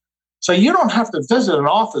key. So you don't have to visit an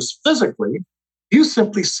office physically. You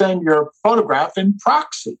simply send your photograph in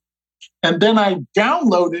proxy. And then I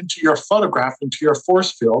download into your photograph, into your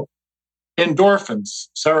force field, endorphins,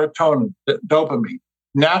 serotonin, dopamine,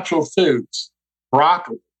 natural foods,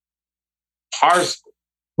 broccoli, parsley.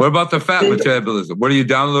 What about the fat metabolism? What are you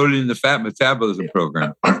downloading in the fat metabolism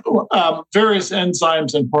program? Various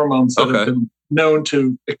enzymes and hormones that have been known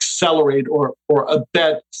to accelerate or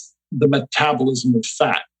abet the metabolism of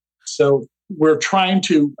fat. So we're trying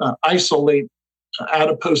to isolate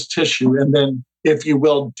adipose tissue and then, if you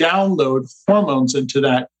will, download hormones into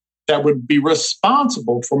that would be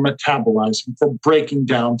responsible for metabolizing, for breaking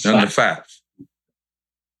down fat. And the fats.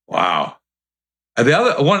 Wow. And the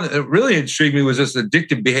other one that really intrigued me was this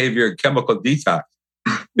addictive behavior and chemical detox.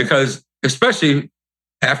 Because especially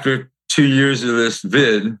after 2 years of this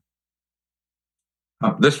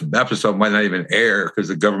this episode might not even air because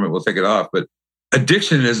the government will take it off, but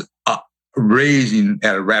addiction is raising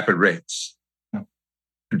at a rapid rates.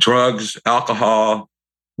 Drugs, alcohol,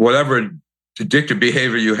 whatever addictive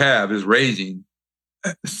behavior you have is raising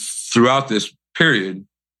throughout this period.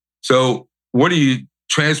 So what are you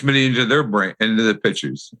transmitting into their brain, into the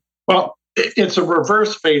pictures? Well, it's a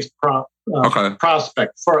reverse phase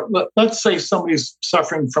prospect. For let's say somebody's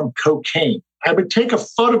suffering from cocaine. I would take a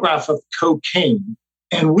photograph of cocaine,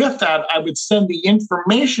 and with that, I would send the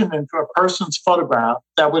information into a person's photograph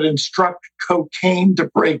that would instruct cocaine to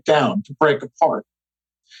break down, to break apart.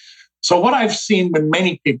 So what I've seen with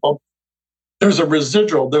many people, there's a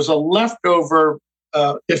residual, there's a leftover,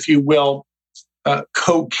 if you will,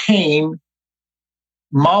 cocaine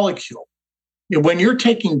molecule. When you're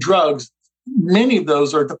taking drugs, many of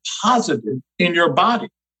those are deposited in your body.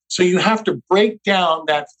 So you have to break down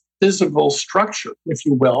that physical structure, if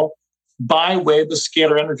you will, by way of the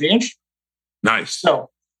scalar energy instrument. Nice. So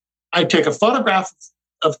I take a photograph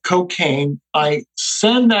of cocaine, I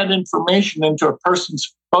send that information into a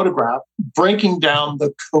person's photograph, breaking down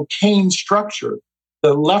the cocaine structure,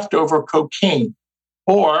 the leftover cocaine.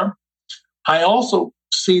 Or I also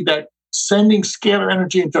see that sending scalar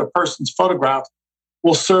energy into a person's photograph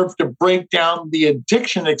will serve to break down the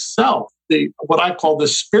addiction itself, what I call the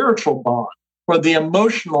spiritual bond or the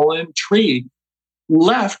emotional intrigue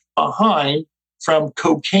left behind from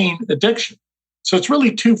cocaine addiction. So it's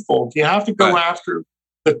really twofold. You have to go after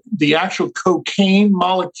the actual cocaine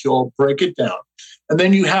molecule, break it down. And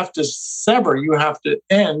then you have to sever, you have to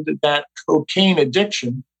end that cocaine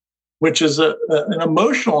addiction, which is an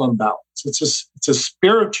emotional imbalance. It's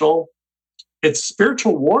spiritual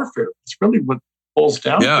warfare. It's really what it boils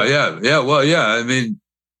down to. Yeah.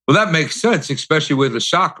 Well, that makes sense, especially with the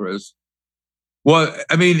chakras. Well,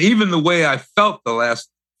 I mean, even the way I felt the last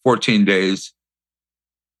 14 days,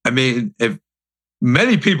 I mean, if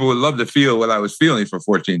many people would love to feel what I was feeling for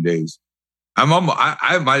 14 days.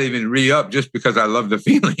 I might even re-up just because I love the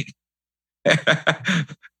feeling.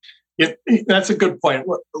 That's a good point.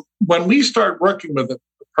 When we start working with a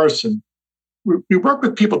person, we work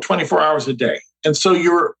with people 24 hours a day. And so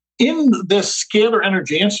you're in this scalar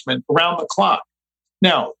energy instrument around the clock.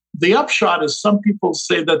 Now, the upshot is some people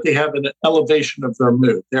say that they have an elevation of their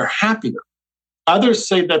mood. They're happier. Others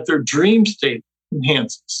say that their dream state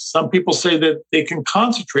enhances. Some people say that they can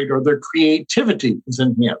concentrate or their creativity is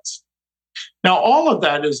enhanced. Now, all of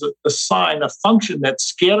that is a sign, a function that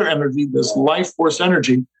scalar energy, this life force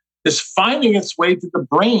energy, is finding its way to the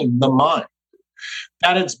brain, the mind,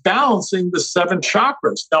 that it's balancing the 7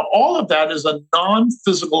 chakras. Now, all of that is a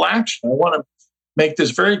non-physical action. I want to make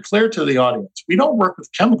this very clear to the audience. We don't work with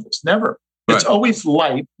chemicals, never. Right. It's always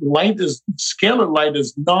light. Scalar light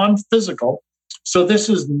is non-physical. So this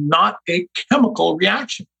is not a chemical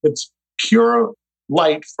reaction. It's pure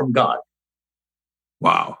light from God.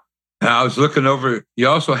 Wow. And I was looking over, you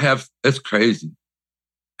also have, that's crazy.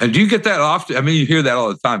 And do you get that often? I mean, you hear that all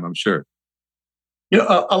the time, I'm sure.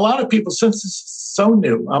 A lot of people, since this is so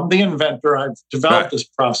new, I'm the inventor, I've developed this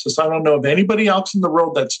process. I don't know of anybody else in the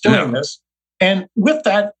world that's doing this. And with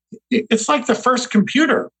that, it's like the first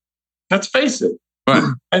computer. Let's face it.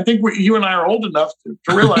 Right. I think you and I are old enough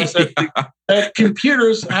to realize that, that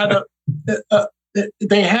computers had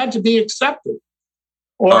they had to be accepted.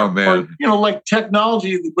 Or, like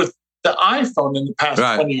technology with the iPhone in the past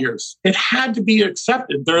 20 years. It had to be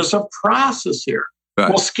accepted. There's a process here. Right.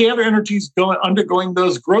 Well, scalar energy is undergoing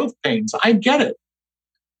those growth pains. I get it.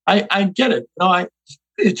 I get it.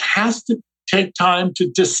 It has to take time to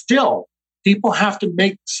distill. People have to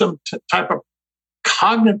make some type of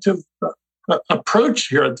cognitive approach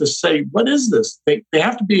here to say, what is this? They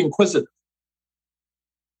have to be inquisitive.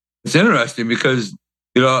 It's interesting because,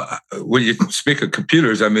 when you speak of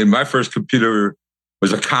computers, I mean, my first computer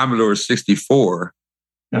was a Commodore 64,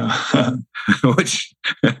 which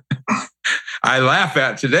I laugh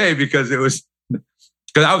at today because I was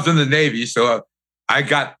in the Navy. So I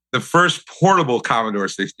got the first portable Commodore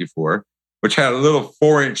 64, which had a little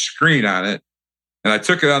 4-inch screen on it. And I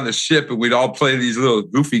took it on the ship and we'd all play these little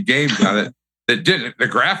goofy games on it the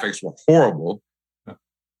graphics were horrible,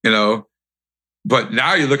 but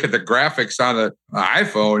now you look at the graphics on an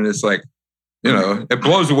iPhone and it's like, it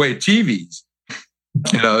blows away TVs,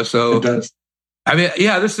 so it does. I mean,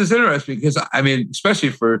 this is interesting because especially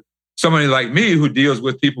for somebody like me who deals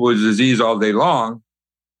with people with disease all day long,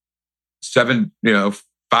 5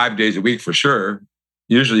 days a week for sure,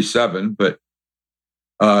 usually 7, but,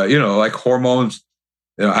 like hormones,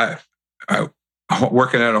 I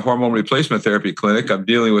working at a hormone replacement therapy clinic, I'm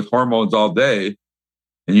dealing with hormones all day,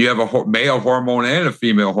 and you have a male hormone and a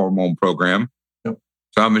female hormone program. Yep.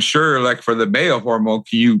 So I'm sure, like for the male hormone,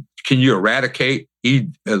 can you eradicate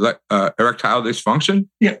erectile dysfunction?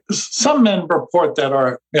 Yeah, some men report that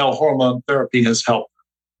our male hormone therapy has helped.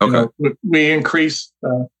 Okay, we increase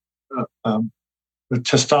the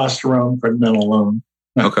testosterone, pregnenolone,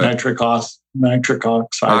 nitric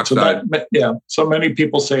oxide. So many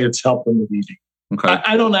people say it's helping with eating. Okay.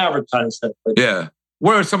 I don't advertise that. But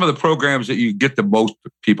what are some of the programs that you get the most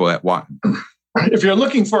people at wanting? If you're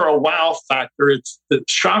looking for a wow factor, it's the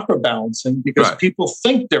chakra balancing because people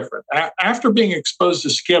think different. After being exposed to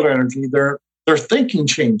scalar energy, their thinking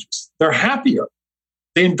changes. They're happier.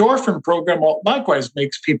 The endorphin program likewise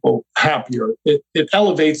makes people happier. It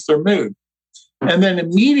elevates their mood. And then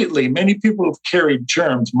immediately, many people have carried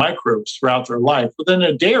germs, microbes throughout their life. Within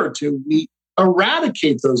a day or two, we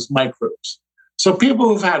eradicate those microbes. So people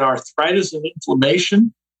who've had arthritis and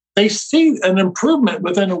inflammation, they see an improvement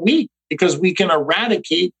within a week because we can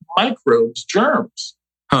eradicate microbes, germs.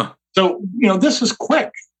 Huh. So, this is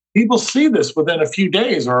quick. People see this within a few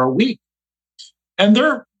days or a week. And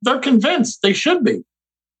they're convinced they should be.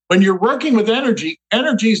 When you're working with energy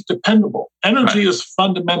is dependable. Energy is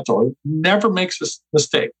fundamental. It never makes a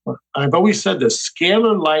mistake. I've always said this,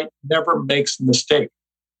 scalar light never makes a mistake.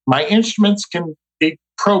 My instruments can be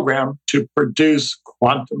programmed to produce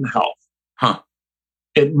quantum health. Huh.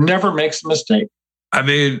 It never makes a mistake. I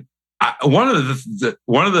mean, one of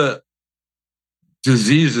the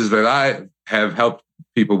diseases that I have helped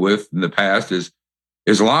people with in the past is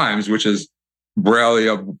Lyme's, which is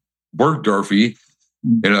Borrelia burgdorferi.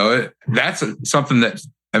 That's something that,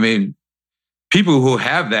 people who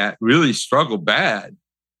have that really struggle bad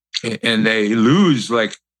and they lose,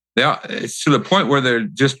 it's to the point where they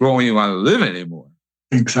just won't even want to live anymore.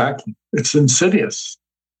 Exactly. It's insidious.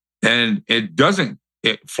 And it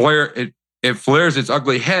flares its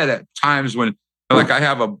ugly head at times when, I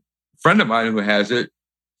have a friend of mine who has it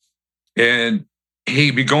and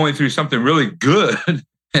he'd be going through something really good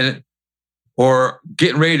and or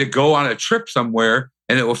getting ready to go on a trip somewhere,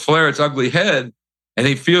 and it will flare its ugly head, and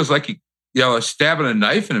he feels like he, is stabbing a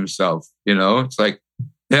knife in himself. It's like,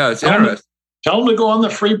 it's interesting. Tell him to go on the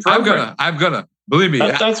free program. I'm gonna believe me.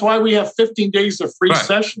 That's why we have 15 days of free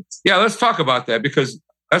sessions. Yeah, let's talk about that, because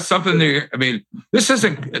that's something that, this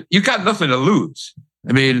isn't, you got nothing to lose.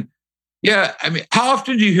 How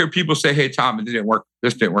often do you hear people say, "Hey, Tom, it didn't work.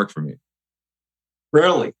 This didn't work for me"?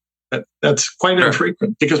 Rarely. That's quite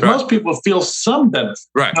infrequent, because most people feel some benefit.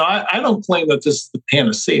 Right. Now, I don't claim that this is the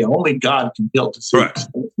panacea. Only God can heal disease. Right.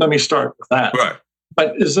 Let me start with that. Right.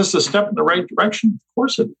 But is this a step in the right direction? Of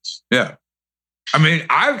course it is. Yeah.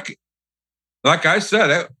 Like I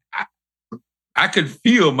said, I could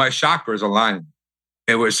feel my chakras aligning.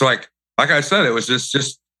 It was like I said, it was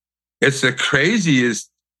just it's the craziest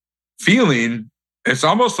feeling. It's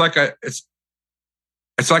almost like it's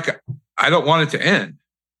like I don't want it to end.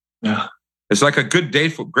 Yeah. It's like a good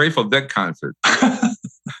Grateful Dead concert.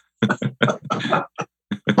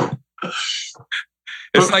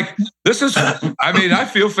 It's like, this is, I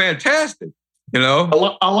feel fantastic, A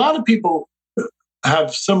lot of people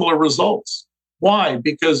have similar results. Why?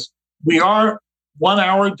 Because we are 1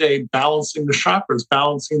 hour a day balancing the chakras,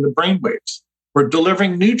 balancing the brain waves. We're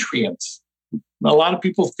delivering nutrients. A lot of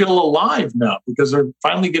people feel alive now because they're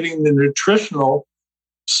finally getting the nutritional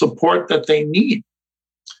support that they need.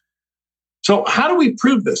 So how do we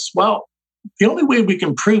prove this? Well, the only way we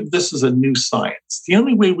can prove this is a new science. The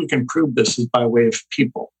only way we can prove this is by way of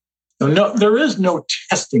people. No, there is no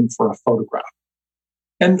testing for a photograph.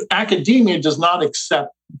 And academia does not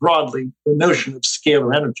accept broadly the notion of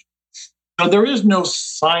scalar energy. Now, there is no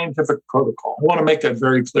scientific protocol. I want to make that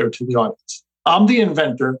very clear to the audience. I'm the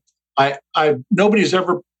inventor. Nobody's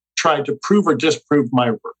ever tried to prove or disprove my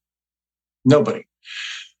work. Nobody.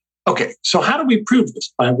 Okay, so how do we prove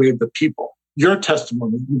this? By way of the people. Your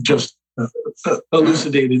testimony, you've just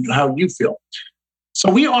elucidated how you feel.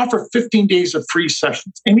 So we offer 15 days of free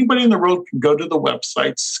sessions. Anybody in the world can go to the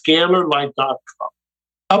website, scalarlight.com,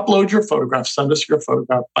 upload your photograph, send us your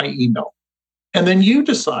photograph by email, and then you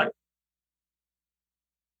decide.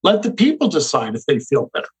 Let the people decide if they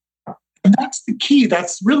feel better. And that's the key.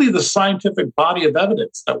 That's really the scientific body of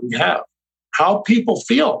evidence that we have, how people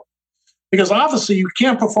feel. Because obviously you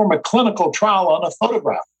can't perform a clinical trial on a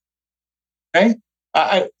photograph. Okay?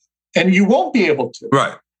 And you won't be able to.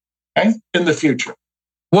 Right. Okay? In the future.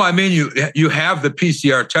 Well, you have the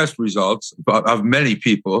PCR test results of many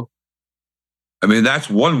people. That's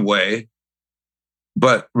one way.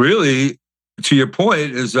 But really, to your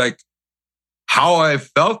point, is like how I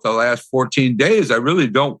felt the last 14 days, I really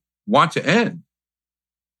don't want to end.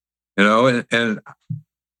 And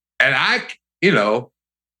I,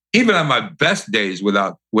 even on my best days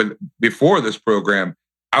before this program,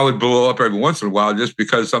 I would blow up every once in a while just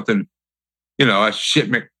because something, a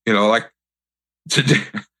shipment, like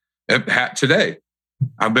today,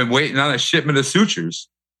 I've been waiting on a shipment of sutures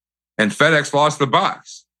and FedEx lost the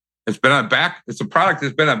box. It's a product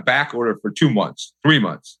that's been on back order for 2 months, 3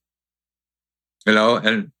 months,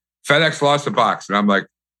 and FedEx lost the box. And I'm like,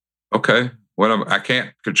 okay, I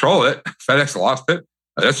can't control it. FedEx lost it.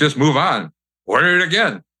 Let's just move on. Order it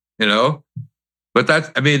again. But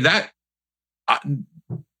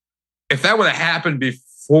if that would have happened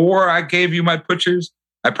before I gave you my pictures,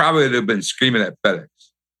 I probably would have been screaming at FedEx.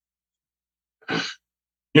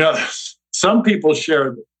 Some people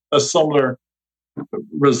share a similar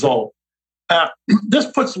result. This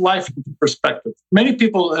puts life into perspective. Many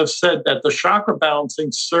people have said that the chakra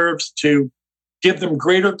balancing serves to give them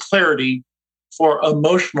greater clarity for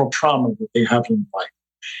emotional trauma that they have in life.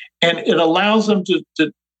 And it allows them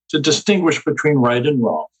to distinguish between right and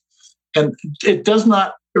wrong. And it does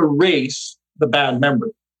not erase the bad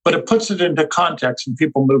memory, but it puts it into context and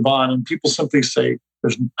people move on and people simply say,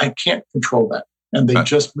 I can't control that. And they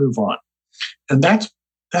just move on. And that's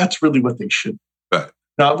really what they should do. Right.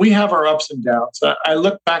 Now, we have our ups and downs. I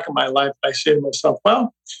look back at my life and I say to myself,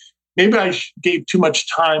 well, maybe I gave too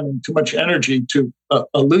much time and too much energy to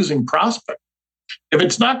a losing prospect. If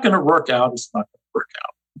it's not going to work out, it's not going to work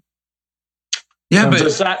out. Yeah, but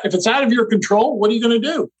if it's out of your control, what are you going to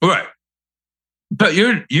do? Right. But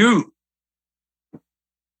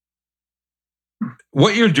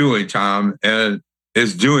what you're doing, Tom, and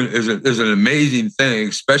is an amazing thing,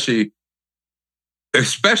 especially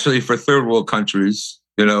for third world countries,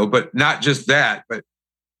 but not just that, but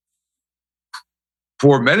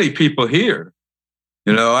for many people here,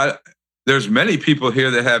 there's many people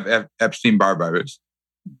here that have Epstein-Barr virus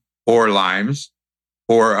or Lyme's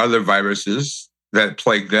or other viruses that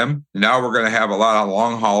plague them. Now we're going to have a lot of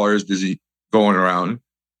long haulers disease going around.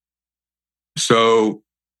 So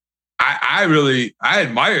I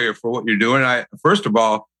admire you for what you're doing. First of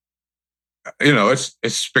all, it's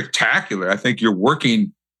spectacular. I think you're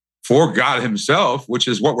working for God himself, which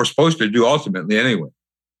is what we're supposed to do ultimately anyway.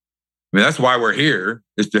 I mean, that's why we're here,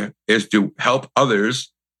 is to help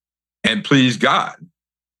others and please God.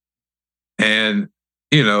 And,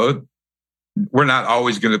 we're not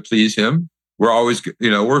always going to please him. We're always,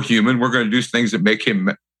 we're human. We're going to do things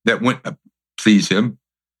that wouldn't please him,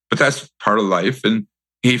 but that's part of life. And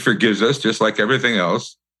he forgives us just like everything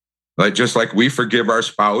else. Just like we forgive our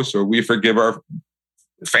spouse or we forgive our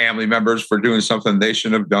family members for doing something they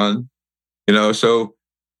shouldn't have done, so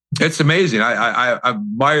it's amazing. I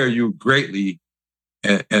admire you greatly.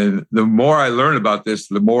 And the more I learn about this,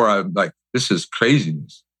 the more I'm like, this is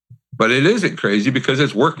craziness. But it isn't crazy because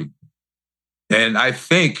it's working. And I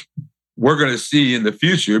think we're going to see in the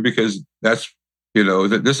future, because that's,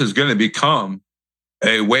 that this is going to become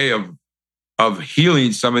a way of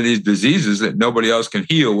healing some of these diseases that nobody else can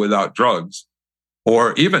heal without drugs,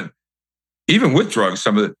 or even with drugs.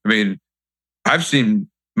 I've seen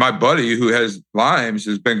my buddy who has Lyme's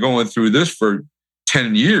has been going through this for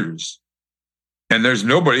 10 years and there's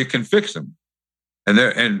nobody who can fix him.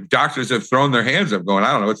 And doctors have thrown their hands up going,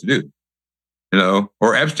 I don't know what to do,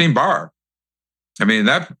 or Epstein-Barr.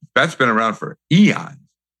 That's been around for eons,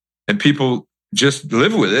 and people just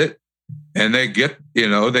live with it, and they get,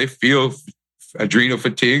 they feel adrenal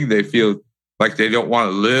fatigue. They feel like they don't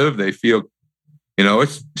want to live. They feel,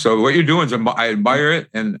 so what you're doing is, I admire it,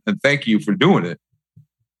 and thank you for doing it.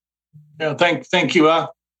 Yeah, thank you.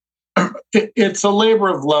 It's a labor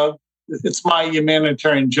of love. It's my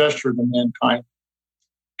humanitarian gesture to mankind.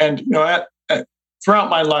 And, throughout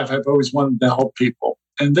my life, I've always wanted to help people.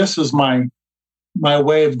 And this is my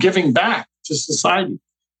way of giving back to society.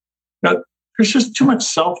 There's just too much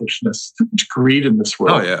selfishness, too much greed in this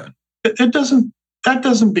world. Oh, yeah. That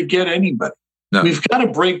doesn't beget anybody. No. We've got to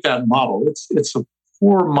break that model. It's a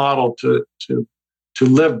poor model to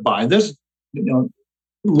live by. This,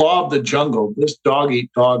 law of the jungle, this dog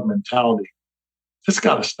eat dog mentality, it's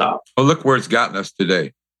got to stop. Well, look where it's gotten us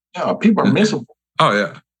today. Yeah, people are miserable. Oh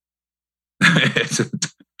yeah,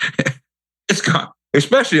 it's gone.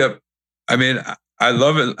 Especially, I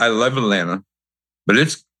love it. I love Atlanta, but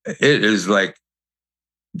it is like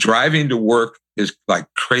driving to work is like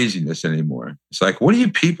craziness anymore. It's like, what are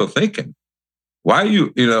you people thinking? Why are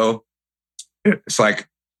you? It's like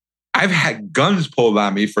I've had guns pulled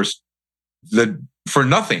on me for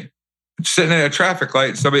nothing. Sitting at a traffic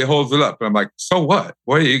light, somebody holds it up, and I'm like, so what?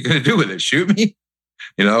 What are you going to do with it? Shoot me?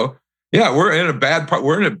 Yeah, we're in a bad part.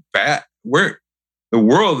 The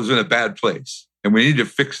world is in a bad place, and we need to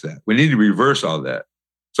fix that. We need to reverse all that.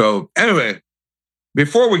 So anyway,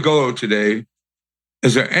 before we go today,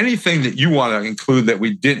 is there anything that you want to include that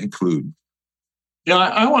we didn't include? Yeah,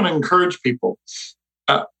 I want to encourage people.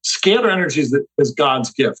 Scalar energy is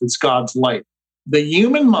God's gift. It's God's light. The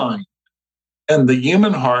human mind and the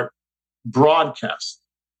human heart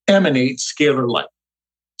emanate scalar light.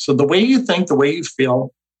 So the way you think, the way you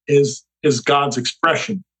feel is God's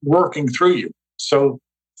expression working through you. So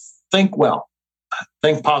think well,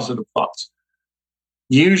 think positive thoughts.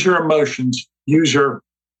 Use your emotions, use your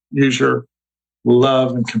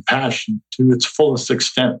love and compassion to its fullest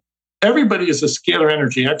extent. Everybody is a scalar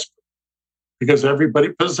energy expert because everybody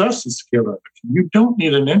possesses scalar energy. You don't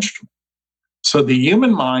need an instrument. So the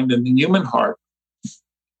human mind and the human heart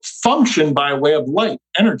function by way of light,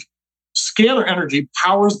 energy. Scalar energy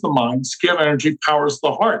powers the mind. Scalar energy powers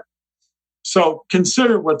the heart. So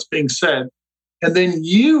consider what's being said. And then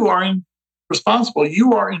you are responsible.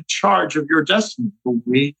 You are in charge of your destiny, the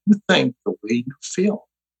way you think, the way you feel.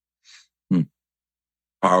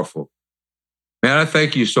 Powerful. Man, I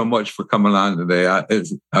thank you so much for coming on today.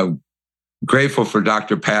 I'm grateful for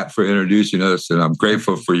Dr. Pat for introducing us, and I'm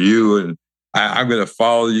grateful for you. And I'm going to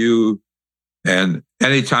follow you. And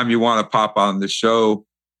anytime you want to pop on the show,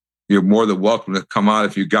 you're more than welcome to come on.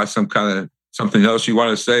 If you got something else you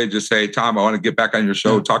want to say, just say, Tom, I want to get back on your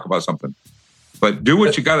show, talk about something. But do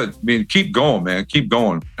what you got to, keep going, man. Keep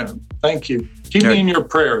going. Thank you. Keep me in your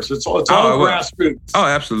prayers. It's all grassroots. Oh,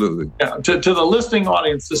 absolutely. Yeah, to the listening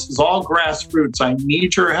audience, this is all grassroots. I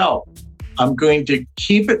need your help. I'm going to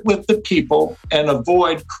keep it with the people and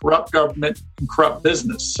avoid corrupt government and corrupt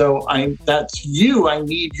business. So that's you. I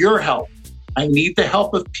need your help. I need the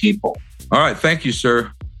help of people. All right. Thank you,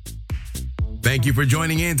 sir. Thank you for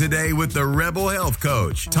joining in today with the Rebel Health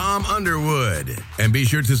Coach, Tom Underwood. And be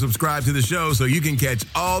sure to subscribe to the show so you can catch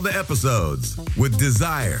all the episodes. With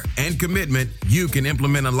desire and commitment, you can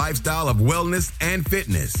implement a lifestyle of wellness and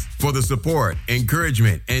fitness. For the support,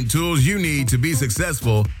 encouragement, and tools you need to be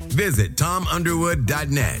successful, visit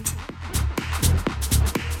tomunderwood.net.